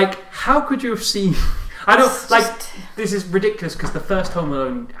 And you're like, how could you have seen? I don't this is ridiculous because the first Home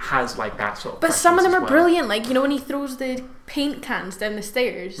Alone has like that sort of. But some of them are brilliant. Like when he throws the paint cans down the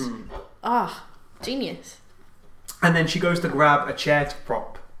stairs. Genius. And then she goes to grab a chair to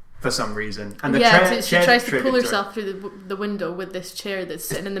prop for some reason, and she tries to pull herself through the window with this chair that's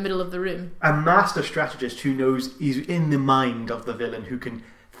sitting in the middle of the room. A master strategist who knows is in the mind of the villain, who can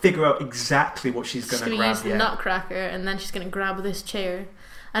figure out exactly what she's going to grab. She's going to use the nutcracker, and then she's going to grab this chair.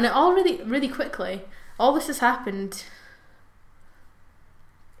 And it all really, really quickly, all this has happened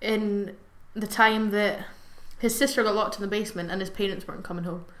in the time that his sister got locked in the basement and his parents weren't coming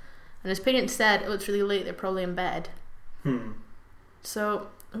home. And his parents said, it's really late, they're probably in bed. So,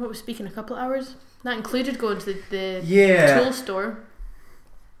 what was speaking, a couple of hours? That included going to the tool store.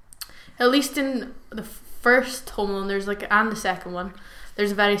 At least in the first Home Alone, and the second one,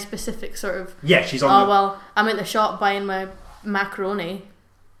 there's a very specific sort of... Yeah, she's on I'm at the shop buying my macaroni,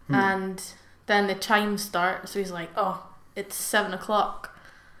 and then the chimes start, so he's like, it's 7 o'clock.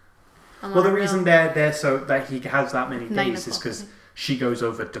 The reason they're so that he has that many days is because she goes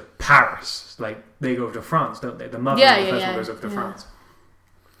over to Paris. Like, they go to France, don't they? The mother of the first one goes over to France.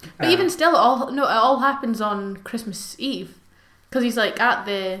 But even still, it all happens on Christmas Eve, because he's like at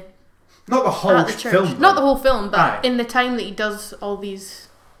the... Not the whole film. Not the whole film, but in the time that he does all these...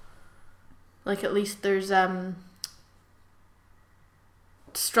 Like, at least there's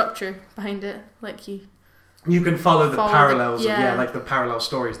structure behind it. Like, you can follow the parallels of the parallel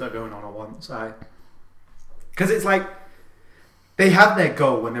stories that are going on at once. Because it's like, they had their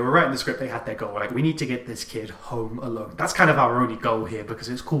goal. When they were writing the script, they had their goal. Like, we need to get this kid home alone. That's kind of our only goal here, because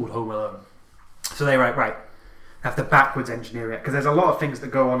it's called Home Alone. So they write, have to backwards engineer it, because there's a lot of things that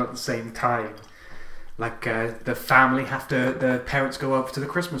go on at the same time. Like the parents go over to the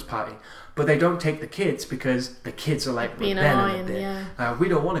Christmas party, but they don't take the kids because the kids are like being rebelling annoying. We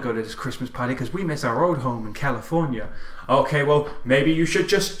don't want to go to this Christmas party because we miss our old home in California. Okay, well maybe you should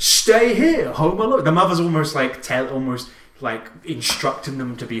just stay here, home alone. The mother's almost instructing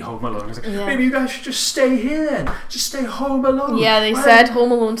them to be home alone. It's like, maybe you guys should just stay here then. Just stay home alone. Yeah, they said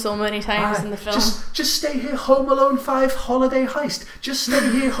Home Alone so many times in the film. Just stay here, Home Alone 5 holiday heist. Just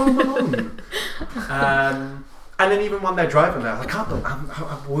stay here, Home Alone. And then even when they're driving there, like,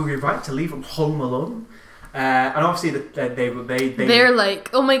 were we right to leave them home alone? And obviously they're like,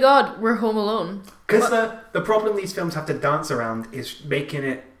 oh my god, we're home alone. Because the problem these films have to dance around is making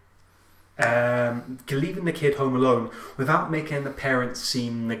it leaving the kid home alone without making the parents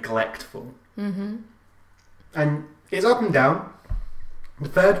seem neglectful. And it's up and down. The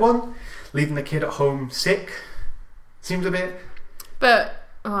third one, leaving the kid at home sick, seems a bit... But...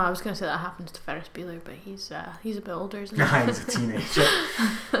 Oh, I was going to say that happens to Ferris Bueller, but he's a bit older, isn't he? Nah, he's a teenager.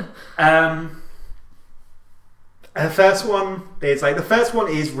 The first one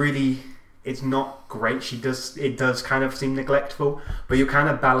is really, it's not great. It does kind of seem neglectful, but you kind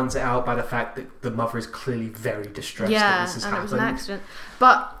of balance it out by the fact that the mother is clearly very distressed that this has happened. It was an accident.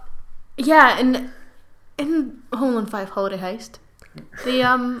 But yeah, in Home Alone 5 Holiday Heist,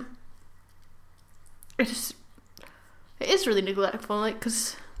 it is really neglectful, like,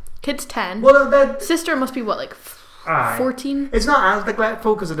 because kid's 10. Well, sister must be what, like 14? It's not as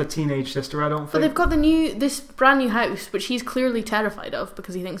neglectful because of the teenage sister, I don't think. But they've got this brand new house, which he's clearly terrified of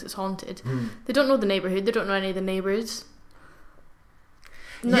because he thinks it's haunted. They don't know the neighbourhood, they don't know any of the neighbours.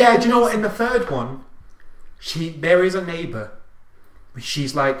 Do you know what? In the third one, there is a neighbour.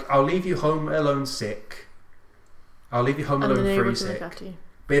 She's like, I'll leave you home alone sick. I'll leave you home alone 3 sick.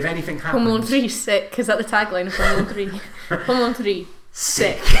 But if anything happens... Home Alone 3 sick, is that the tagline of Home Alone 3? Home Alone 3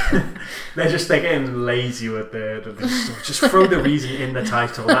 sick. They're getting lazy with just throw the reason in the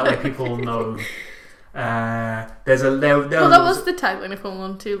title. That way people will know. That was the tagline of Home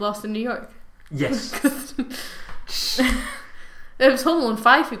Alone 2, Lost in New York. Yes. It was Home Alone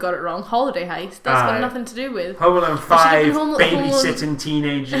 5 who got it wrong. Holiday Heist. That's got nothing to do with... Home Alone 5, babysitting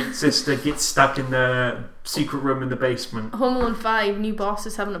teenage sister gets stuck in the secret room in the basement. Home Alone 5, new boss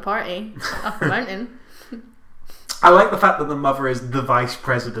is having a party up a mountain. I like the fact that the mother is the vice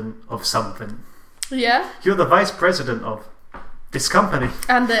president of something. Yeah. You're the vice president of this company.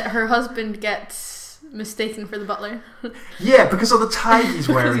 And that her husband gets mistaken for the butler. Yeah, because of the tie he's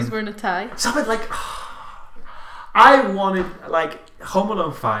wearing. Because he's wearing a tie. Something like... I wanted, like, Home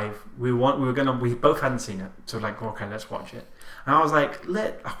Alone 5, we both hadn't seen it, so like, okay, let's watch it. And I was like,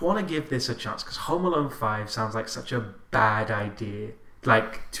 I want to give this a chance, because Home Alone 5 sounds like such a bad idea, of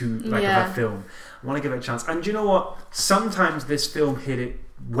a film. I want to give it a chance. And do you know what? Sometimes this film hit it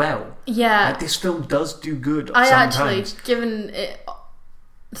well. Yeah. Like, this film does do good sometimes. Actually, given it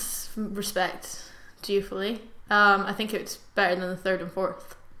respect, dutifully, I think it's better than the third and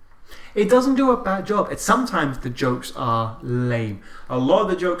fourth. It doesn't do a bad job. Sometimes the jokes are lame. A lot of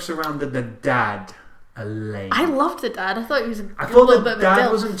the jokes around the dad are lame. I loved the dad. I thought he was a I little thought bit the of a dad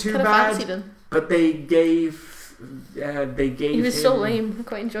dill. wasn't too Kinda bad. fancied him. But they gave He was so lame. I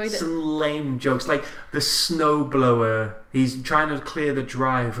quite enjoyed it. Some lame jokes, like the snowblower. He's trying to clear the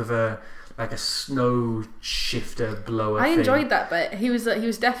drive with a snow shifter blower. I enjoyed that bit. He was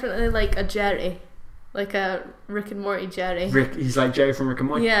definitely like a Jerry. Like a Rick and Morty Jerry. He's like Jerry from Rick and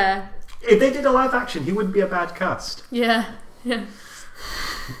Morty. Yeah. If they did a live action, he wouldn't be a bad cast. Yeah.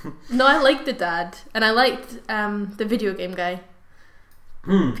 No, I liked the dad, and I liked the video game guy,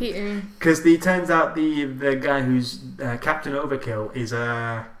 Peter. Because it turns out the guy who's Captain Overkill is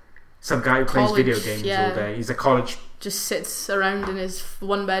some guy who plays video games all day. He's a college. Just sits around in his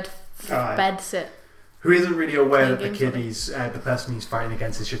one bed sit. Who isn't really aware that the kid the person he's fighting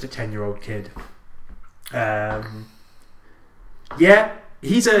against is just a 10-year-old kid. Yeah,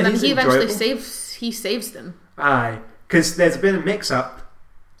 he eventually saves them. Aye, because there's been a mix-up.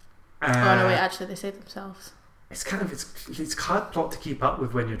 Oh no, wait! Actually, they save themselves. It's hard plot to keep up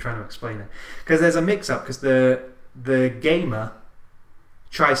with when you're trying to explain it, because there's a mix-up. Because the gamer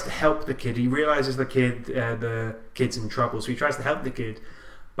tries to help the kid. He realizes the kid's in trouble, so he tries to help the kid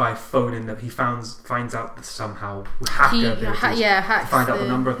by phoning them. He finds out that somehow find out the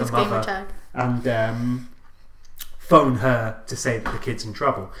number of the mother and phone her to say that the kid's in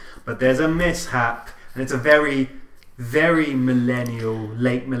trouble. But there's a mishap, and it's a very, very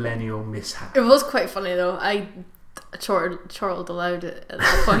late millennial mishap. It was quite funny though. I chortled aloud at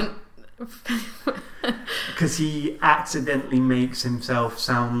that point. Because he accidentally makes himself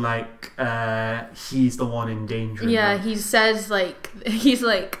sound like he's the one in danger. Yeah, he says he's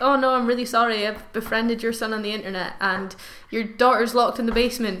like, oh no, I'm really sorry, I've befriended your son on the internet and your daughter's locked in the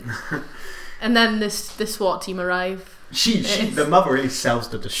basement. And then this SWAT team arrive. The mother really sells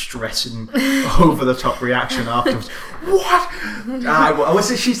the distress and over the top reaction afterwards. What?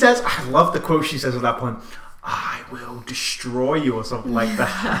 She says, I love the quote she says at that point. I will destroy you, or something like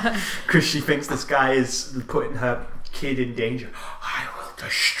that, because she thinks this guy is putting her kid in danger. I will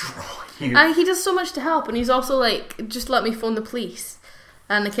destroy you. And he does so much to help, and he's also like, just let me phone the police.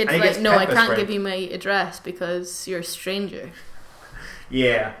 And the kid's like, no, I can't give you my address because you're a stranger.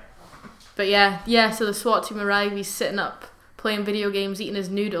 Yeah. But yeah, so the SWAT team arrive, he's sitting up, playing video games, eating his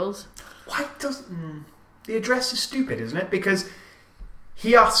noodles. Why doesn't... The address is stupid, isn't it? Because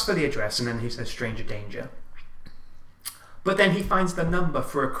he asks for the address and then he says stranger danger. But then he finds the number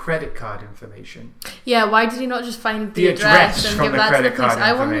for a credit card information. Yeah, why did he not just find The the address address and from give the that to the credit police? card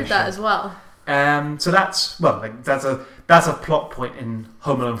I wondered that information. as well. So that's a plot point in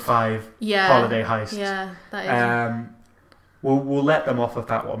Home Alone 5 Yeah. Holiday Heist. Yeah, that is. We'll let them off of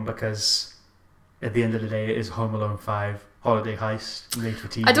that one because at the end of the day, it is Home Alone 5 Holiday Heist made for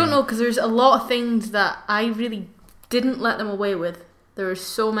TV. I don't know, because there's a lot of things that I really didn't let them away with. There were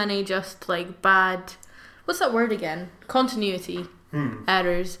so many just like bad. What's that word again? Continuity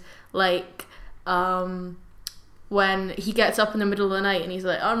errors. Like when he gets up in the middle of the night and he's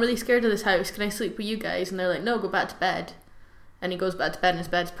like, "Oh, I'm really scared of this house. Can I sleep with you guys?" And they're like, "No, go back to bed." And he goes back to bed and his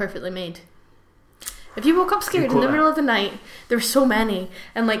bed's perfectly made. If you woke up scared in the middle of the night, there's so many.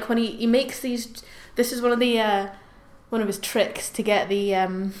 And like when he makes these, this is one of his tricks to get the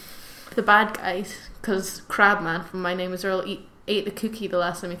bad guys, because Crabman from My Name Is Earl ate the cookie the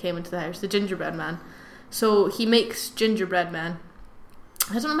last time he came into the house, the gingerbread man. So he makes gingerbread man.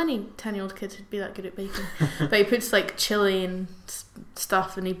 I don't know many 10-year-old kids who'd be that good at baking. But he puts like chili and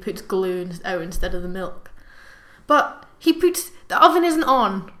stuff, and he puts glue out instead of the milk. But the oven isn't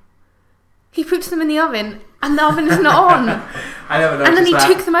on. He puts them in the oven, and the oven isn't on. I never noticed and then he that.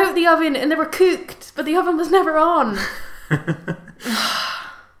 took them out of the oven, and they were cooked, but the oven was never on.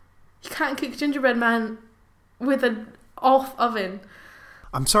 You can't cook gingerbread man with an off oven.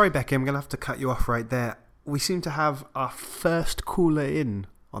 I'm sorry, Becky, I'm going to have to cut you off right there. We seem to have our first caller in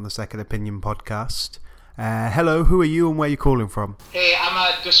on the Second Opinion podcast. Hello, who are you and where are you calling from? Hey, I'm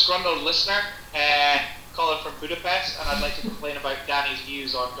a disgruntled listener, calling from Budapest, and I'd like to complain about Danny's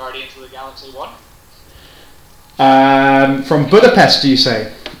views on Guardians of the Galaxy 1. From Budapest, do you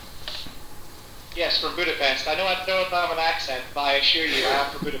say? Yes, from Budapest. I don't have an accent, but I assure you I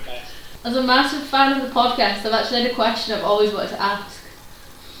am from Budapest. As a massive fan of the podcast, I've actually had a question I've always wanted to ask.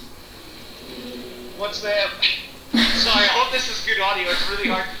 What's the... Sorry, I hope this is good audio. It's really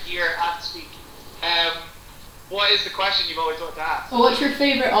hard to hear and speak. What is the question you've always wanted to ask? Well, what's your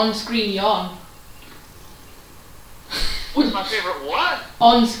favourite on-screen yawn? What's my favourite what?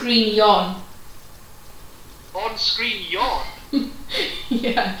 On-screen yawn. On-screen yawn?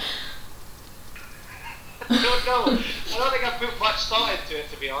 Yeah. I don't know. I don't think I've put much thought into it,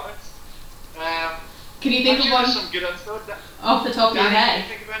 to be honest. Can you think I'm of sure one there's some good ones though. off the top of your Danny, head?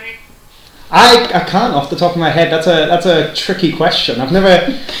 can you think of any? I can't off the top of my head. That's a tricky question. I've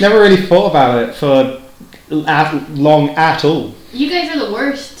never really thought about it for long at all. You guys are the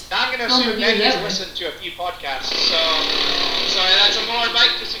worst. I'm going to assume Becky's listened to a few podcasts, so sorry, that's a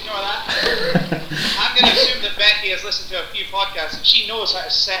motorbike, just ignore that. I'm going to assume that Becky has listened to a few podcasts and she knows how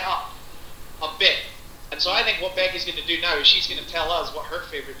to set up a bit. And so I think what Becky's going to do now is she's going to tell us what her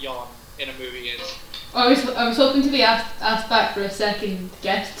favourite yawn in a movie is. I was hoping to be asked back for a second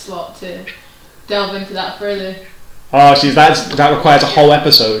guest slot to delve into that further. Oh, that requires a whole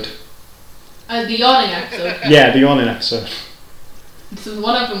episode. The yawning episode. Yeah, the yawning episode. This is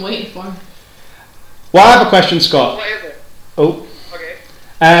one I've been waiting for. Well, I have a question, Scott. What is it? Oh. Okay.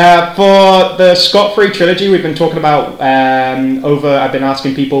 For the Scott-free trilogy, we've been talking about I've been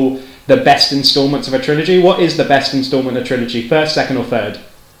asking people the best installments of a trilogy. What is the best installment of a trilogy? First, second, or third?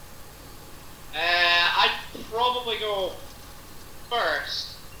 I'd probably go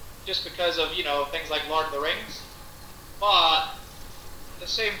first, just because of, things like Lord of the Rings. But at the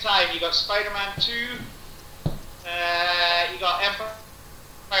same time, you got Spider-Man 2, you got Empire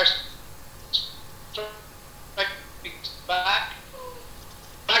Strikes Back.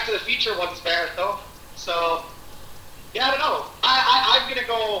 Back to the Future one's better though. So yeah, I don't know. I'm gonna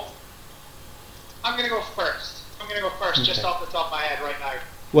go first. Okay. Just off the top of my head right now.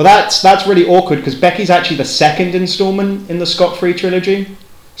 Well, that's really awkward because Becky's actually the second installment in the Scott-free trilogy.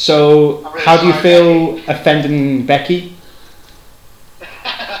 So I'm really how do you sorry, feel offending Becky?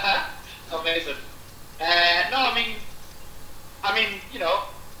 Amazing. No, I mean,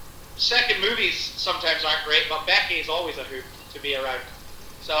 second movies sometimes aren't great, but Becky is always a hoot to be around.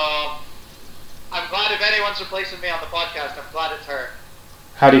 So I'm glad if anyone's replacing me on the podcast, I'm glad it's her.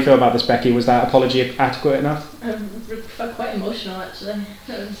 How do you feel about this, Becky? Was that apology adequate enough? I felt quite emotional actually.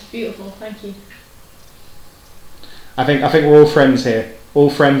 That was beautiful. Thank you. I think we're all friends here. All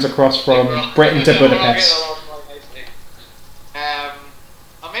friends across from Britain to Budapest.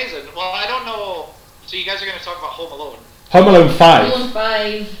 Amazing. Well, I don't know. So you guys are going to talk about Home Alone. Home Alone 5. Home Alone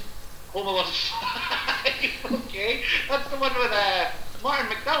 5. Home Alone 5. Okay, that's the one with Martin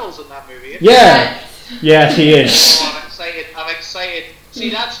McDowell's in that movie. Isn't Yeah. Yes, he is. Oh, I'm excited. See,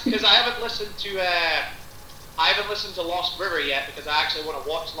 that's because I haven't listened to Lost River yet because I actually want to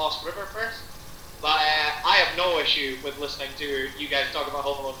watch Lost River first. But I have no issue with listening to you guys talk about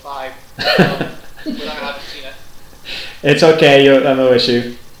Home Alone 5 without having seen it. It's okay, you have no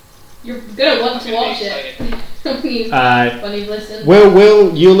issue. You're gonna want to I'm gonna watch be it excited. when you've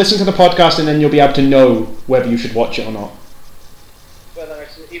listened. You'll listen to the podcast and then you'll be able to know whether you should watch it or not. Whether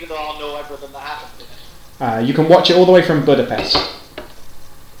even though I'll know everything that happened in it, You can watch it all the way from Budapest.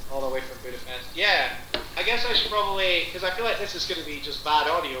 all the way from Budapest. Yeah, I guess I should probably, because I feel like this is going to be just bad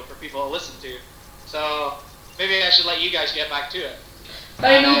audio for people to listen to. So maybe I should let you guys get back to it.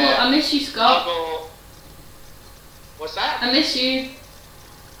 Very noble. I miss you, I'll Scott. go. What's that? I miss you.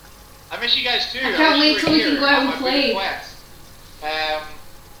 I miss you guys too. I can't wish wait you were till we here can go out on and my play. Quest.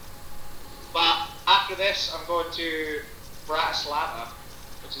 But after this, I'm going to Bratislava,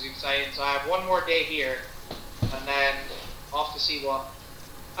 which is exciting. So I have one more day here, and then off to see what.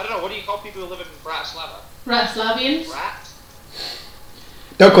 I don't know. What do you call people who live in Bratislava? Ratislavians. Rat?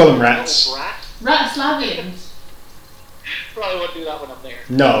 Don't call them rats. Little rat? Ratislavians. Probably won't do that when I'm there.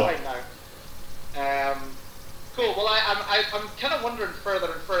 No. Right now. Cool. Well, I'm kind of wandering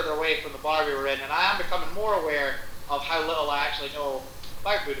further and further away from the bar we were in, and I am becoming more aware of how little I actually know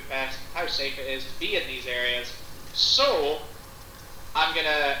about Budapest, how safe it is to be in these areas. So, I'm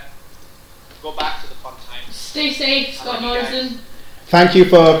gonna go back to the fun times. Stay safe, Scott Morrison. Thank you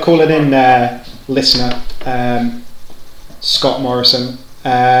for calling in, listener, Scott Morrison.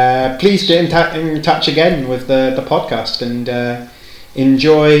 Please get in touch again with the podcast and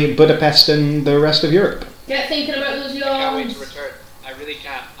enjoy Budapest and the rest of Europe. Get thinking about those I can't wait to yawns. return. I really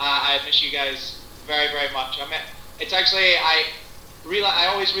can. I miss you guys very, very much. It's actually, I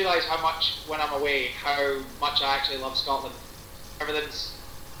always realise how much when I'm away, how much I actually love Scotland. Everything's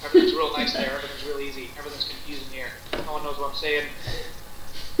real nice there. Everything's real easy. Everything's confusing here. No one knows what I'm saying.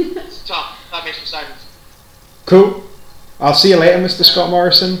 It's tough. That makes me sound Cool. I'll see you later, Mr. Scott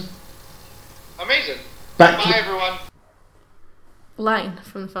Morrison. amazing. Back Bye, to everyone. Line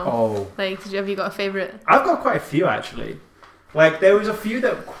from the film. Oh, Like, have you got a favourite? I've got quite a few actually. Like there was a few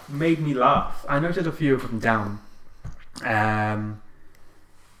that made me laugh. I noted a few of them down.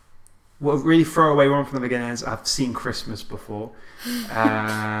 What really throw away one from the beginning is I've seen Christmas before, which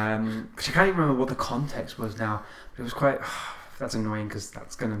I can't even remember what the context was now. But it was quite. That's annoying because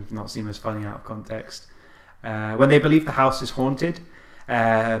that's gonna not seem as funny out of context. When they believe the house is haunted,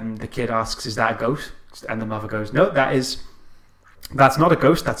 the kid asks, "Is that a ghost?" And the mother goes, "No, that's not a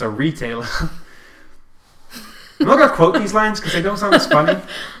ghost. That's a retailer." I'm not going to quote these lines because they don't sound as funny.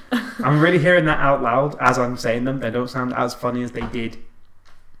 I'm really hearing that out loud as I'm saying them. They don't sound as funny as they did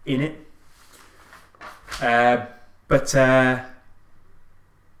in it. But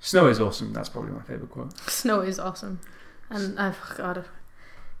snow is awesome. That's probably my favourite quote. Snow is awesome. And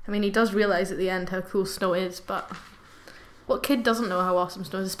he does realise at the end how cool snow is, but what kid doesn't know how awesome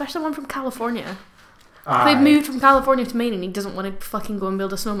snow is? Especially one from California. They've moved from California to Maine and he doesn't want to fucking go and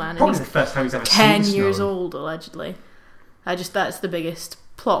build a snowman. Probably And the he's first time he's ever 10 seen years snow. old, allegedly. That's the biggest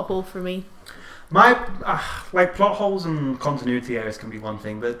plot hole for me. My like plot holes and continuity errors can be one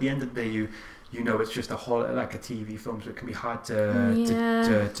thing, but at the end of the day, you know it's just a TV film, so it can be hard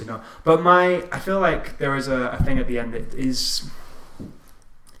to know. But I feel like there is a thing at the end that is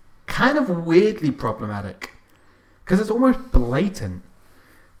kind of weirdly problematic because it's almost blatant.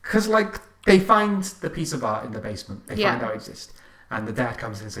 Because they find the piece of art in the basement. They find out it exists. And the dad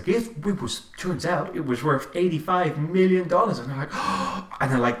comes in and says, turns out it was worth $85 million. And they're like, oh,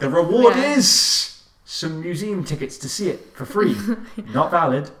 and they're like, the reward is some museum tickets to see it for free. Not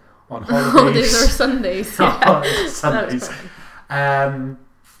valid on holidays. Holidays or Sundays. Sundays.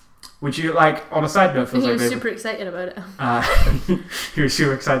 Would you on a side note? He was super excited about it. He was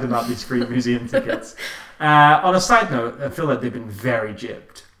super excited about these free museum tickets. On a side note, I feel like they've been very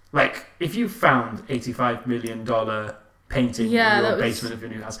gypped. If you found $85 million painting in your basement of your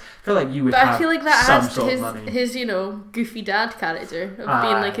new house, I feel like you would have some sort of money. His goofy dad character of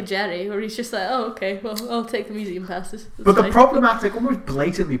being like a Jerry, where he's just like, oh, okay, well, I'll take the museum passes. That's but the fine. problematic, almost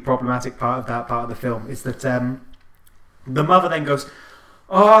blatantly problematic part of that part of the film is that the mother then goes,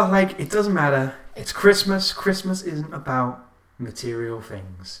 oh, it doesn't matter. It's Christmas. Christmas isn't about material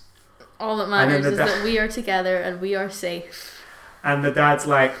things. All that matters is that we are together and we are safe. And the dad's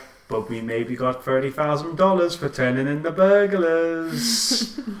like, but we maybe got $30,000 for turning in the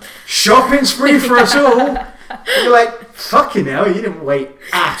burglars. Shopping spree for us all. And you're like, fucking hell, you didn't wait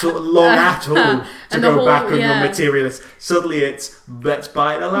long at all to go back on your materialist. Suddenly it's, let's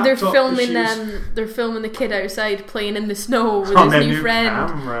buy the laptop. They're filming the kid outside playing in the snow with his new friend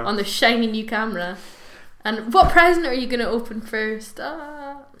camera. on the shiny new camera. And what present are you going to open first?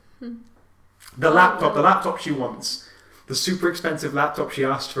 The laptop she wants. The super expensive laptop she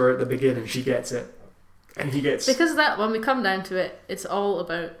asked for at the beginning, she gets it. And he gets... Because of that, when we come down to it, it's all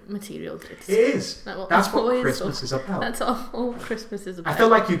about material goods. It is. That's what always Christmas is about. That's all Christmas is about. I feel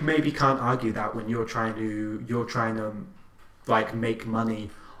like you maybe can't argue that when you're trying to like make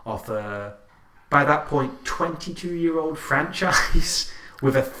money off a, by that point, 22-year-old franchise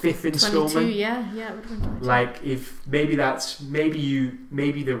with a fifth installment. 22, yeah, it would have been 22. Like, if maybe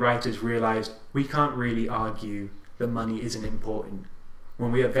the writers realised we can't really argue that money isn't important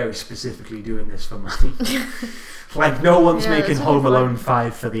when we are very specifically doing this for money. Like, no one's making Home Alone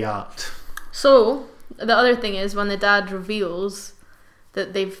 5 for the art. So, the other thing is when the dad reveals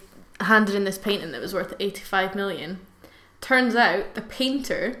that they've handed in this painting that was worth 85 million, turns out the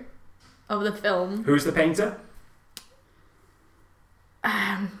painter of the film... Who's the painter?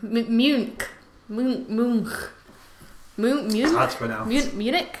 Munch. Hard to pronounce.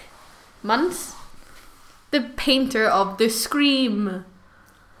 Munich? Munz? The painter of The Scream.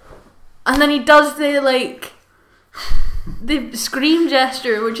 And then he does the Scream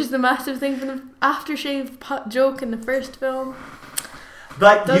gesture, which is the massive thing from the aftershave joke in the first film.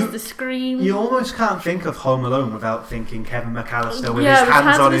 Like, Does the Scream. You almost can't think of Home Alone without thinking Kevin McAllister with his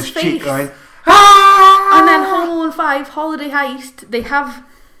hands on his cheek going, "Ah!" And then Home Alone 5, Holiday Heist, they have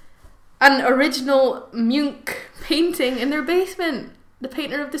an original Munch painting in their basement. The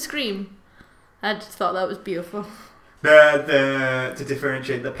painter of The Scream. I just thought that was beautiful. To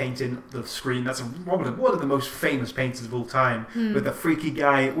differentiate the painting, the Scream, that's one of the most famous painters of all time. With the freaky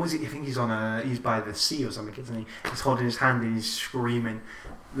guy, I think he's by the sea or something, isn't he? He's holding his hand and he's screaming.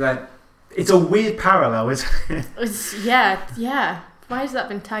 Like, it's a weird parallel, isn't it? Yeah. Why has that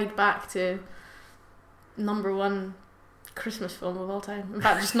been tied back to #1 Christmas film of all time? In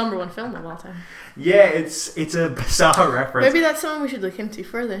fact, just #1 film of all time. Yeah, it's a bizarre reference. Maybe that's something we should look into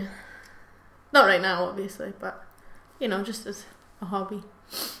further. Not right now, obviously, but just as a hobby.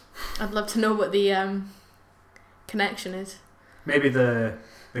 I'd love to know what the connection is. Maybe the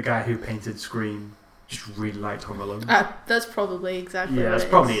guy who painted Scream just really liked Home Alone. That's probably exactly what that's it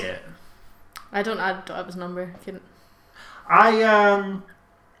probably is. it. I don't have his number.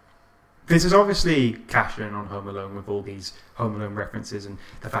 This is obviously cashing in on Home Alone with all these Home Alone references and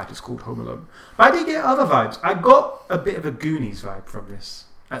the fact it's called Home Alone. But I did get other vibes. I got a bit of a Goonies vibe from this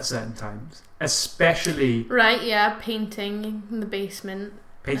at certain times. Especially... Right, yeah, painting in the basement.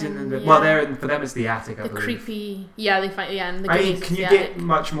 Painting in the... Yeah. Well, for them it's the attic, I believe. The creepy... Yeah, they find... Yeah, and the Goonies can you get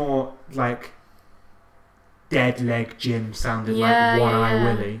much more, like, Dead Leg Jim sounded like One Eye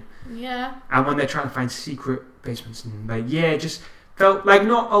Willie? Yeah. And when they're trying to find secret basements and, just felt like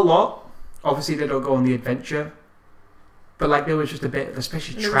not a lot. Obviously, they don't go on the adventure. But, there was just a bit of,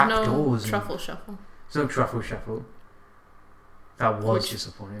 especially trap doors. Truffle shuffle. There's no truffle shuffle. That was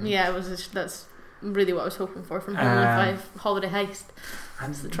disappointing. Yeah, it was. That's really what I was hoping for from Home Alone 5 Holiday Heist.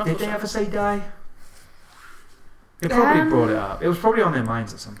 And the truffle did they ever say die? They probably brought it up. It was probably on their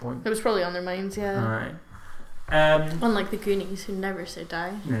minds at some point. It was probably on their minds, yeah. Alright. Unlike the Goonies, who never say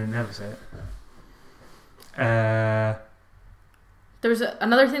die. No, never say it. There was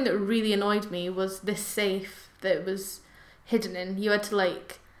another thing that really annoyed me was this safe that was hidden in. You had to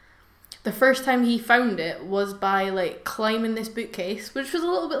the first time he found it was by climbing this bookcase, which was a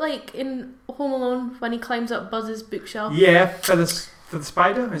little bit like in Home Alone when he climbs up Buzz's bookshelf. Yeah, for the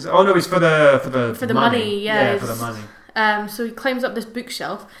spider. It's for the money. Yeah, for the money. So he climbs up this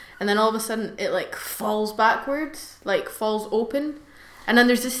bookshelf, and then all of a sudden it falls backwards, falls open, and then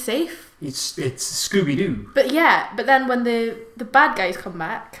there's this safe. It's Scooby Doo. But then when the bad guys come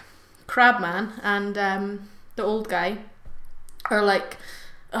back, Crabman and the old guy are like,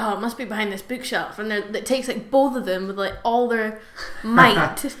 oh, it must be behind this bookshelf, and it takes both of them with all their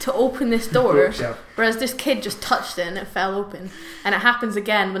might to open this door, whereas this kid just touched it and it fell open. And it happens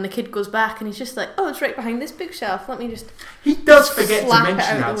again when the kid goes back and he's just like, oh, it's right behind this bookshelf, let me just... He does forget to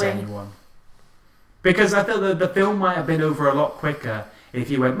mention that to anyone, because I thought the film might have been over a lot quicker if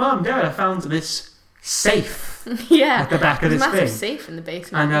you went, Mom, Dad, I found this safe at the back of this thing. There's a massive safe in the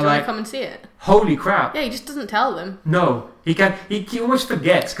basement. And they're Do you want to come and see it? Holy crap. Yeah, he just doesn't tell them. No, he almost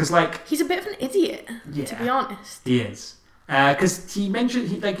forgets, because he's a bit of an idiot, to be honest. He is. Because he mentioned,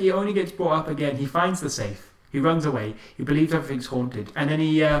 he only gets brought up again, he finds the safe, he runs away, he believes everything's haunted, and then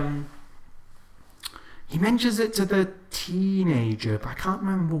he mentions it to the teenager, but I can't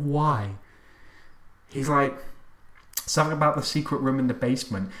remember why. He's like... something about the secret room in the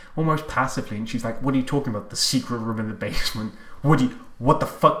basement, almost passively, and she's like, what are you talking about, the secret room in the basement? What are you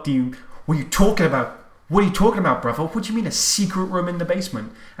talking about? What are you talking about, brother? What do you mean a secret room in the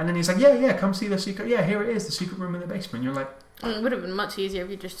basement? And then he's like, yeah, come see the secret, here it is, the secret room in the basement. You're like... It would have been much easier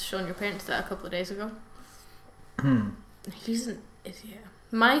if you'd just shown your parents that a couple of days ago. He's an idiot.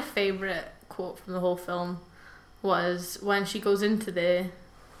 My favourite quote from the whole film was when she goes into the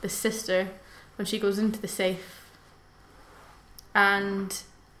sister, when she goes into the safe, and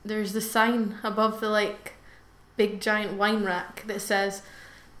there's the sign above the like big giant wine rack that says,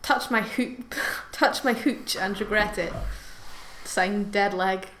 touch my hooch and regret it. Signed Dead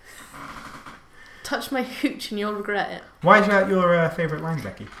Leg. Touch my hooch and you'll regret it. Why is that your favourite line,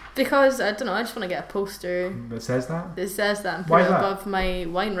 Becky? Because, I don't know, I just want to get a poster That says that? that says that and put Why it is that? above my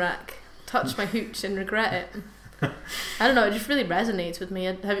wine rack. Touch my hooch and regret it. I don't know, it just really resonates with me.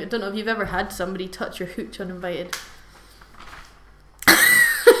 I don't know if you've ever had somebody touch your hooch uninvited.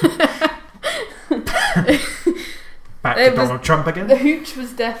 Back It to was- Donald Trump again? The hooch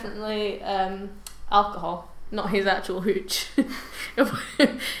was definitely alcohol, not his actual hooch.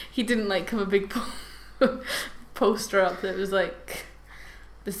 He didn't like have a big poster up that was like,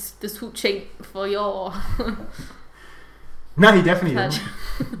 this hooch ain't for y'all. No, he definitely Had-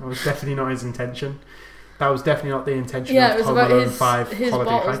 didn't. That was definitely not his intention. That was definitely not the intention Yeah, of it was Home about Alone his 5 his Holiday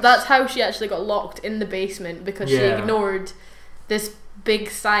bottles. Heights. That's how she actually got locked in the basement, because she Yeah. ignored this big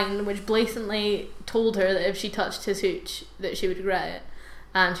sign which blatantly told her that if she touched his hooch that she would regret it.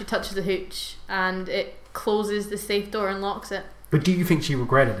 And she touches the hooch and it closes the safe door and locks it. But do you think she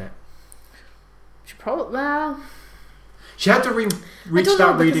regretted it? She probably, well, She had to reach don't know,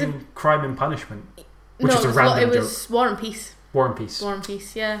 out because reading Crime and Punishment. Which no, is a it was, random it was War and Peace. War and Peace. War and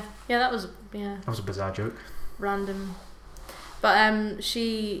Peace, yeah. Yeah, that was, yeah, That was a bizarre joke. random. But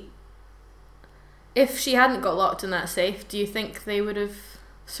she, if she hadn't got locked in that safe, do you think they would have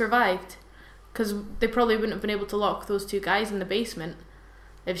survived? Because they probably wouldn't have been able to lock those two guys in the basement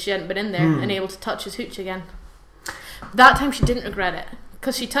if she hadn't been in there and able to touch his hooch again. That time she didn't regret it,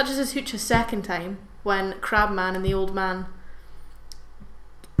 because she touches his hooch a second time when Crabman and the old man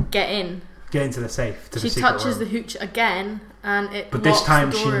get in. Get into the safe. To She the secret touches the room. hooch again and it But this locks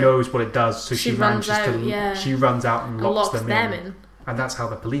time the she door knows what it does, so She she runs manages out, to. yeah. She runs out and and locks locks them in. And that's how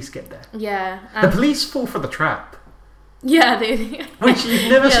the police get there. Yeah. The and- police fall for the trap, Yeah, they. which you've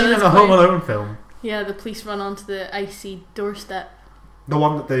never Yeah, seen in that's a Home quite- Alone film. Yeah, the police run onto the icy doorstep. The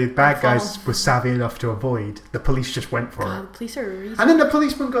one that the bad Fall. guys were savvy enough to avoid. The police just went for God, it. the police are a reason. And then the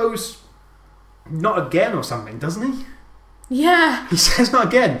policeman goes, "Not again," or something, doesn't he? Yeah, He says "not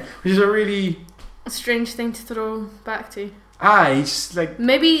again," which is a really a strange thing to throw back to. he's like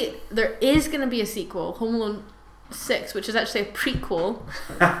Maybe there is going to be a sequel, Home Alone 6, which is actually a prequel,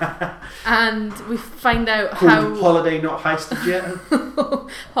 and we find out how Holiday Not Heisted Yet.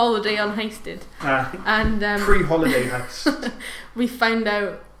 Holiday Unheisted, and Pre-holiday heist. we find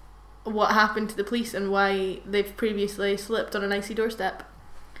out what happened to the police and why they've previously slipped on an icy doorstep.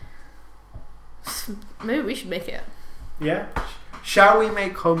 Maybe we should make it. Yeah. Shall we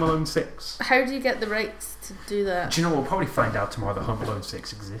make Home Alone 6? How do you get the rights to do that? Do you know, we'll probably find out tomorrow that Home Alone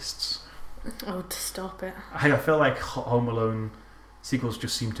 6 exists. Oh, to stop it. I feel like Home Alone sequels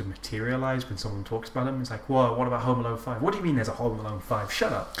just seem to materialise when someone talks about them. It's like, whoa, what about Home Alone 5? What do you mean there's a Home Alone 5?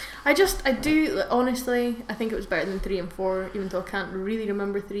 Shut up. I do, honestly, I think it was better than 3 and 4, even though I can't really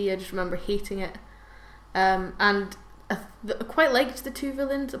remember 3, I just remember hating it. And I quite liked the two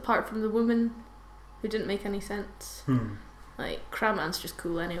villains, apart from the woman who didn't make any sense. Like, Crabman's just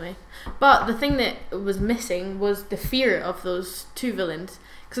cool anyway. But the thing that was missing was the fear of those two villains.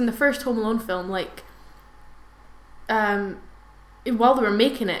 Because in the first Home Alone film, like, while they were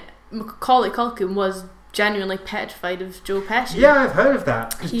making it, Macaulay Culkin was genuinely petrified of Joe Pesci. Yeah, I've heard of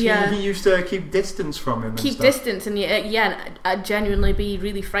that. 'Cause He used to keep distance from him and Keep stuff. distance, and and I'd genuinely be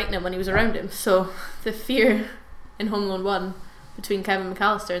really frightening when he was around him. So the fear in Home Alone 1 between Kevin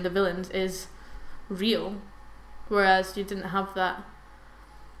McAllister and the villains is real, whereas you didn't have that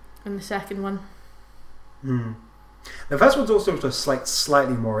in the second one. The first one's also just like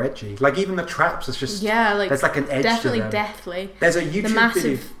slightly more edgy. Like even the traps, it's just Yeah, like there's like an edge definitely to them. deathly. There's a The YouTube massive,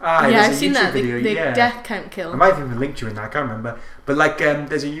 video. yeah, there's I've a seen YouTube that. video. The Yeah, death count I kill. might have even linked you in that. I can't remember. But like,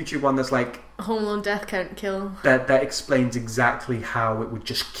 there's a YouTube one that's like Home Alone death count kill. that explains exactly how it would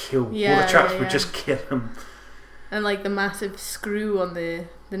just kill. All Yeah, the traps yeah, would yeah. just kill him. And like the massive screw on the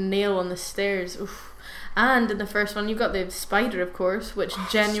nail on the stairs. Oof. And in the first one, you've got the spider, of course, which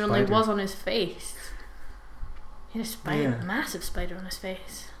genuinely spider. was on his face. He had a spider, Yeah. massive spider on his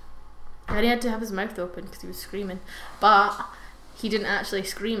face. And he had to have his mouth open because he was screaming. But he didn't actually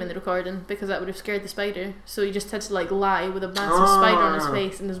scream in the recording because that would have scared the spider. So he just had to like lie with a massive spider on his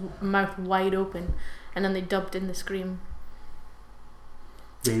face and his mouth wide open. And then they dubbed in the scream.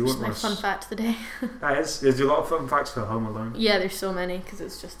 Yeah, you Just wouldn't my want fun to. fact of the day. There's a lot of fun facts for Home Alone. Yeah, there's so many because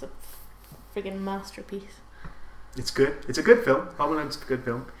it's just a friggin' masterpiece. It's good. It's a good film. Home Alone's a good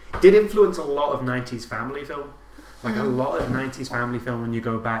film. Did influence a lot of 90s family film. Like a lot of 90s family film, when you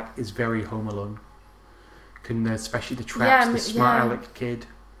go back, is very Home Alone. Especially the traps, the smart aleck kid.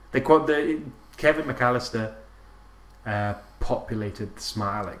 Kevin McAllister populated the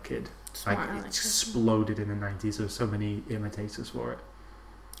smart aleck kid. It exploded in the 90s. There were so many imitators for it.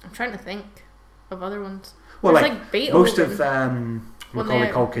 I'm trying to think of other ones. Well, there's like Beethoven. Most of Macaulay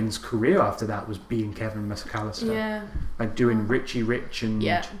Culkin's career after that was being Kevin McAllister. Yeah. Like doing Richie Rich and...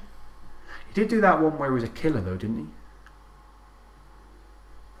 Yeah. He did do that one where he was a killer though, didn't he?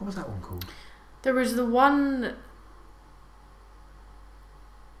 What was that one called? There was the one...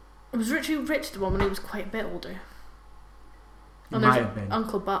 It was Richie Rich, the one when he was quite a bit older. It might have been.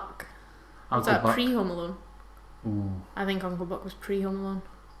 Uncle Buck. Was Uncle that Buck. pre-Home Alone? Ooh. I think Uncle Buck was pre-Home Alone.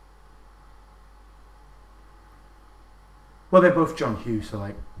 Well, they're both John Hughes, so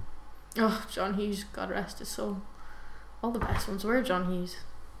like... Oh, John Hughes, God rest his soul. All the best ones were John Hughes.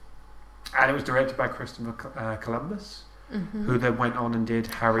 And it was directed by Christopher Columbus, who then went on and did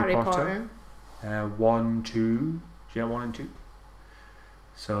Harry Potter. 1, 2. Yeah, 1 and 2.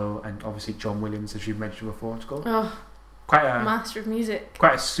 So, and obviously John Williams, as you mentioned before, it's called. Oh, quite a master of music.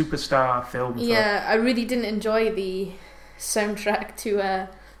 Quite a superstar film. Yeah, I really didn't enjoy the soundtrack to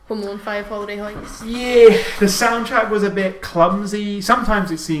Home Alone 5 Holiday Heist. Yeah, the soundtrack was a bit clumsy. Sometimes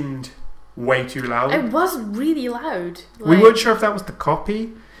it seemed way too loud. It was really loud. We weren't sure if that was the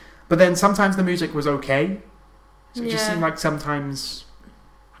copy, but then sometimes the music was okay. So it just seemed like sometimes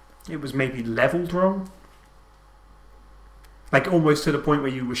it was maybe leveled wrong. Like almost to the point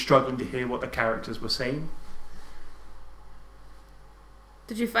where you were struggling to hear what the characters were saying.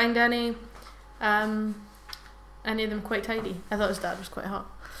 Did you find any of them quite tidy? I thought his dad was quite hot.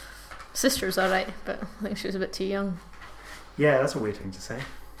 Sister was alright, but I think she was a bit too young. Yeah, that's a weird thing to say.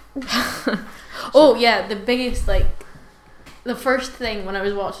 Oh yeah, the first thing when I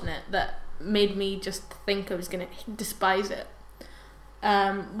was watching it that made me just think I was going to despise it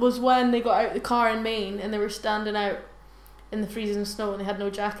was when they got out of the car in Maine and they were standing out in the freezing snow and they had no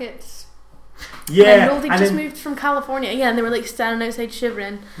jackets. Yeah, and they just moved from California. Yeah, and they were like standing outside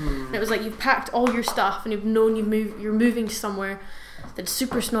shivering. And it was like you've packed all your stuff and you've known you're moving to somewhere that's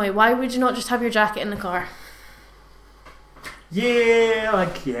super snowy. Why would you not just have your jacket in the car? Yeah. I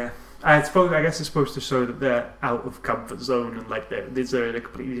guess it's supposed to show that they're out of comfort zone and like they're in a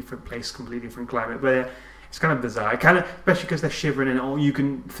completely different place, completely different climate. But it's kind of bizarre. Especially because they're shivering and all. You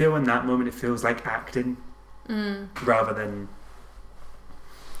can feel in that moment it feels like acting rather than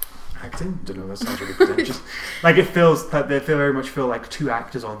acting. I don't know. That sounds really pretentious. Like it feels that they very much feel like two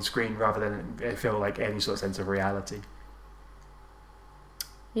actors on screen rather than they feel like any sort of sense of reality.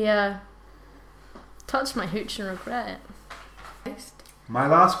 Yeah. Touch my hooch and regret it. My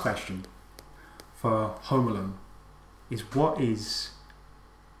last question for Home Alone is, what is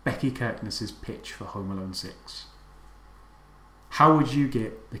Becky Kirkness's pitch for Home Alone 6? How would you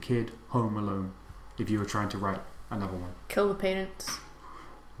get the kid home alone if you were trying to write another one? Kill the parents.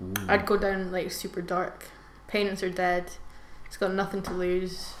 Ooh. I'd go down like super dark. Parents are dead. He's got nothing to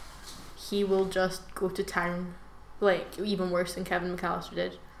lose. He will just go to town. Like even worse than Kevin McAllister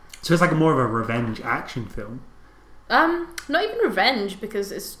did. So it's like more of a revenge action film. Not even revenge,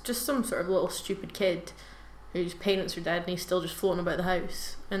 because it's just some sort of little stupid kid whose parents are dead and he's still just floating about the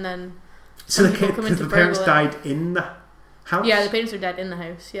house. And then so the parents died in the house? Yeah, the parents are dead in the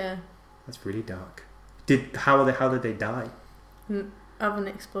house. Yeah. That's really dark. How did they die? Oven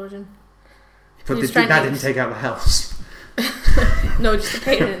explosion. But that didn't take out the house. No, just the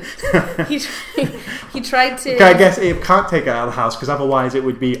parents. He tried to. I guess it can't take it out of the house because otherwise it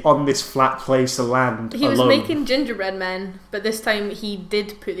would be on this flat place of land. He alone. was making gingerbread men, but this time he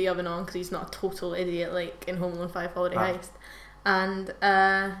did put the oven on because he's not a total idiot like in Home Alone 5 Holiday Heist. And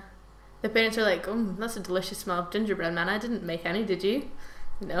the parents are like, "Oh, that's a delicious smell of gingerbread man. I didn't make any, did you?"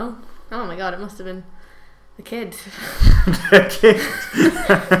 No. Oh my god, it must have been the kid. The kid.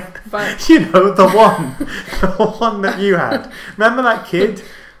 But you know, the one that you had. Remember that kid?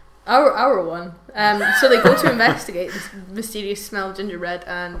 Our one. So they go to investigate this mysterious smell of gingerbread,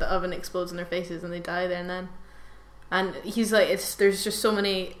 and the oven explodes in their faces, and they die there and then. And he's like, there's just so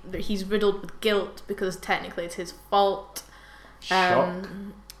many. He's riddled with guilt because technically it's his fault. Shocked.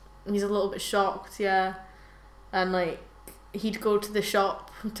 He's a little bit shocked, yeah. And like, he'd go to the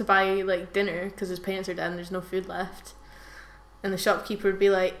shop to buy like dinner because his parents are dead and there's no food left. And the shopkeeper would be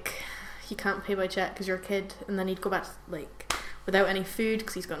like, "You can't pay by check because you're a kid." And then he'd go back like without any food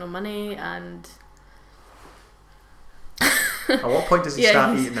because he's got no money. And at what point does he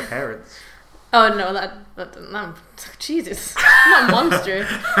start eating the parents? Oh no, that Jesus, I'm not a monster.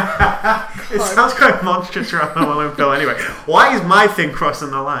 It sounds quite monstrous around the Home Alone film anyway. Why is my thing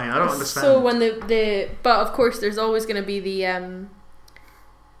crossing the line? I don't understand. So when but of course there's always going to be the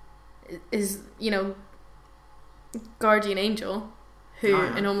guardian angel, who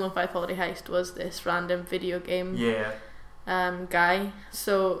in Home Alone 5 Holiday Heist was this random video game guy.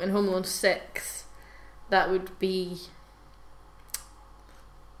 So in Home Alone 6, that would be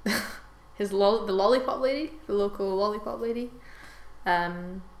the lollipop lady, the local lollipop lady,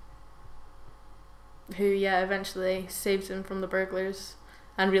 who eventually saves him from the burglars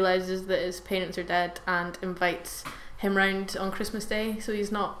and realizes that his parents are dead and invites him round on Christmas Day, so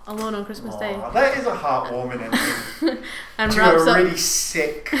he's not alone on Christmas Day. That is a heartwarming ending. And to wraps a really up,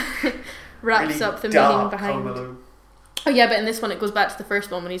 sick, wraps really up the dark meaning behind. Home Alone. Oh yeah, but in this one it goes back to the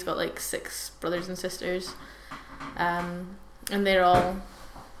first one when he's got like 6 brothers and sisters, and they're all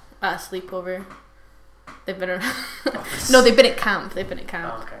at a sleepover. They've been around. No, they've been at camp.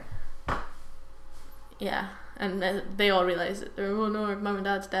 Oh, okay. Yeah, and they all realise that oh no, our mum and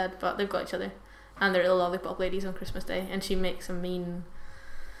dad's dead, but they've got each other, and they're the lollipop ladies on Christmas Day, and she makes a mean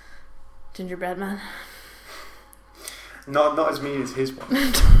gingerbread man. Not as mean as his one.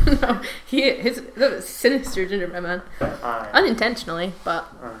 No, that was sinister gingerbread man, unintentionally, but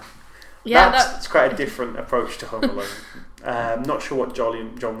that's quite a different approach to Home Alone. I'm not sure what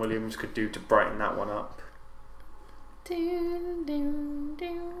John Williams could do to brighten that one up.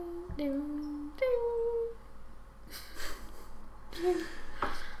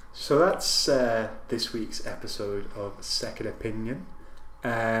 So that's this week's episode of Second Opinion.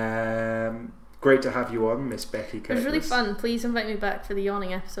 Great to have you on, Miss Becky Curtis. It was really fun. Please invite me back for the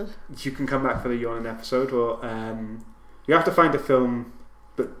yawning episode. You can come back for the yawning episode, or you have to find a film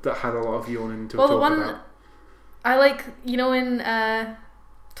that had a lot of yawning to talk about. Well, the one I like, in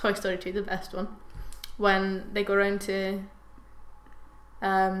Toy Story 2, the best one, when they go around to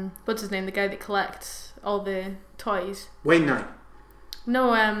what's his name, the guy that collects all the toys. Wayne Knight.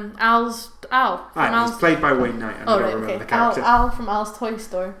 No, Al. It's played by Wayne Knight. I don't remember the character. Al from Al's Toy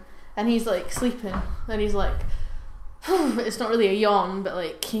Store, and he's like sleeping, and he's like, it's not really a yawn, but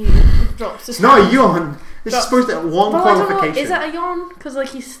like he drops his. It's not a yawn. It's supposed to have one qualification. Is that a yawn? Because like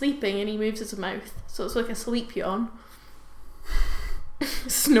he's sleeping and he moves his mouth, so it's like a sleep yawn.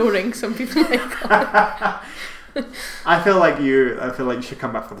 Snoring, some people might call it. I feel like you should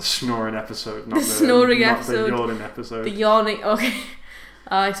come back for the snoring episode, not the snoring episode, the yawning episode. The yawning. Okay.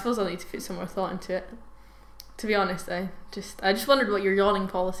 I suppose I'll need to put some more thought into it. To be honest, I just wondered what your yawning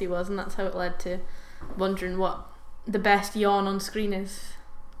policy was, and that's how it led to wondering what the best yawn on screen is.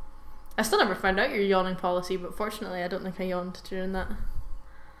 I still never found out your yawning policy, but fortunately I don't think I yawned during that.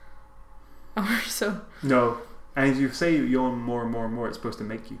 So no, and if you say you yawn more and more and more, it's supposed to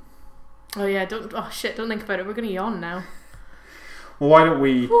make you. Oh yeah, don't think about it. We're gonna yawn now. Well, why don't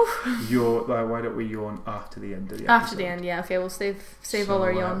we yawn after the end of the episode? After the end, yeah. Okay, we'll save all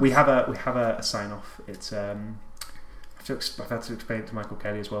our yawns. We have a sign off. It's I've had to explain it to Michael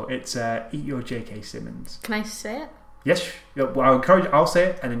Kelly as well. It's Eat Your J.K. Simmons. Can I say it? Yes. Well, I'll say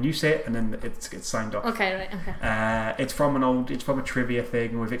it, and then you say it, and then it gets signed off. Okay, right. Okay. It's from a trivia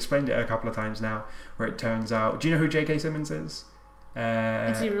thing. We've explained it a couple of times now. Where it turns out, do you know who J.K. Simmons is?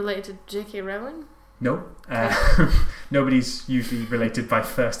 Is he related to J.K. Rowling? No. Nobody's usually related by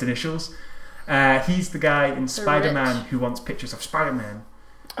first initials. He's the guy in Spider-Man who wants pictures of Spider-Man.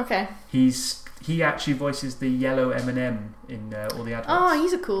 Okay. He actually voices the yellow M&M in all the adverts. Oh,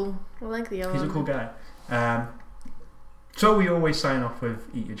 I like the yellow. He's a cool guy. So we always sign off with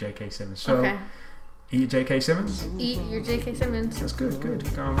Eat Your J.K. Simmons. So okay. Eat Your J.K. Simmons. Eat Your J.K. Simmons. That's good.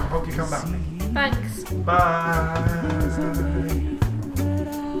 I hope you come back. Thanks. Bye.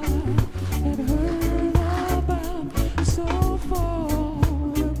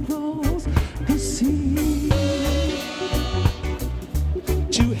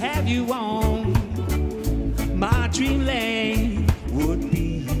 To have you on my dreamland would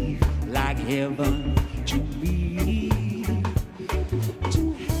be like heaven to me.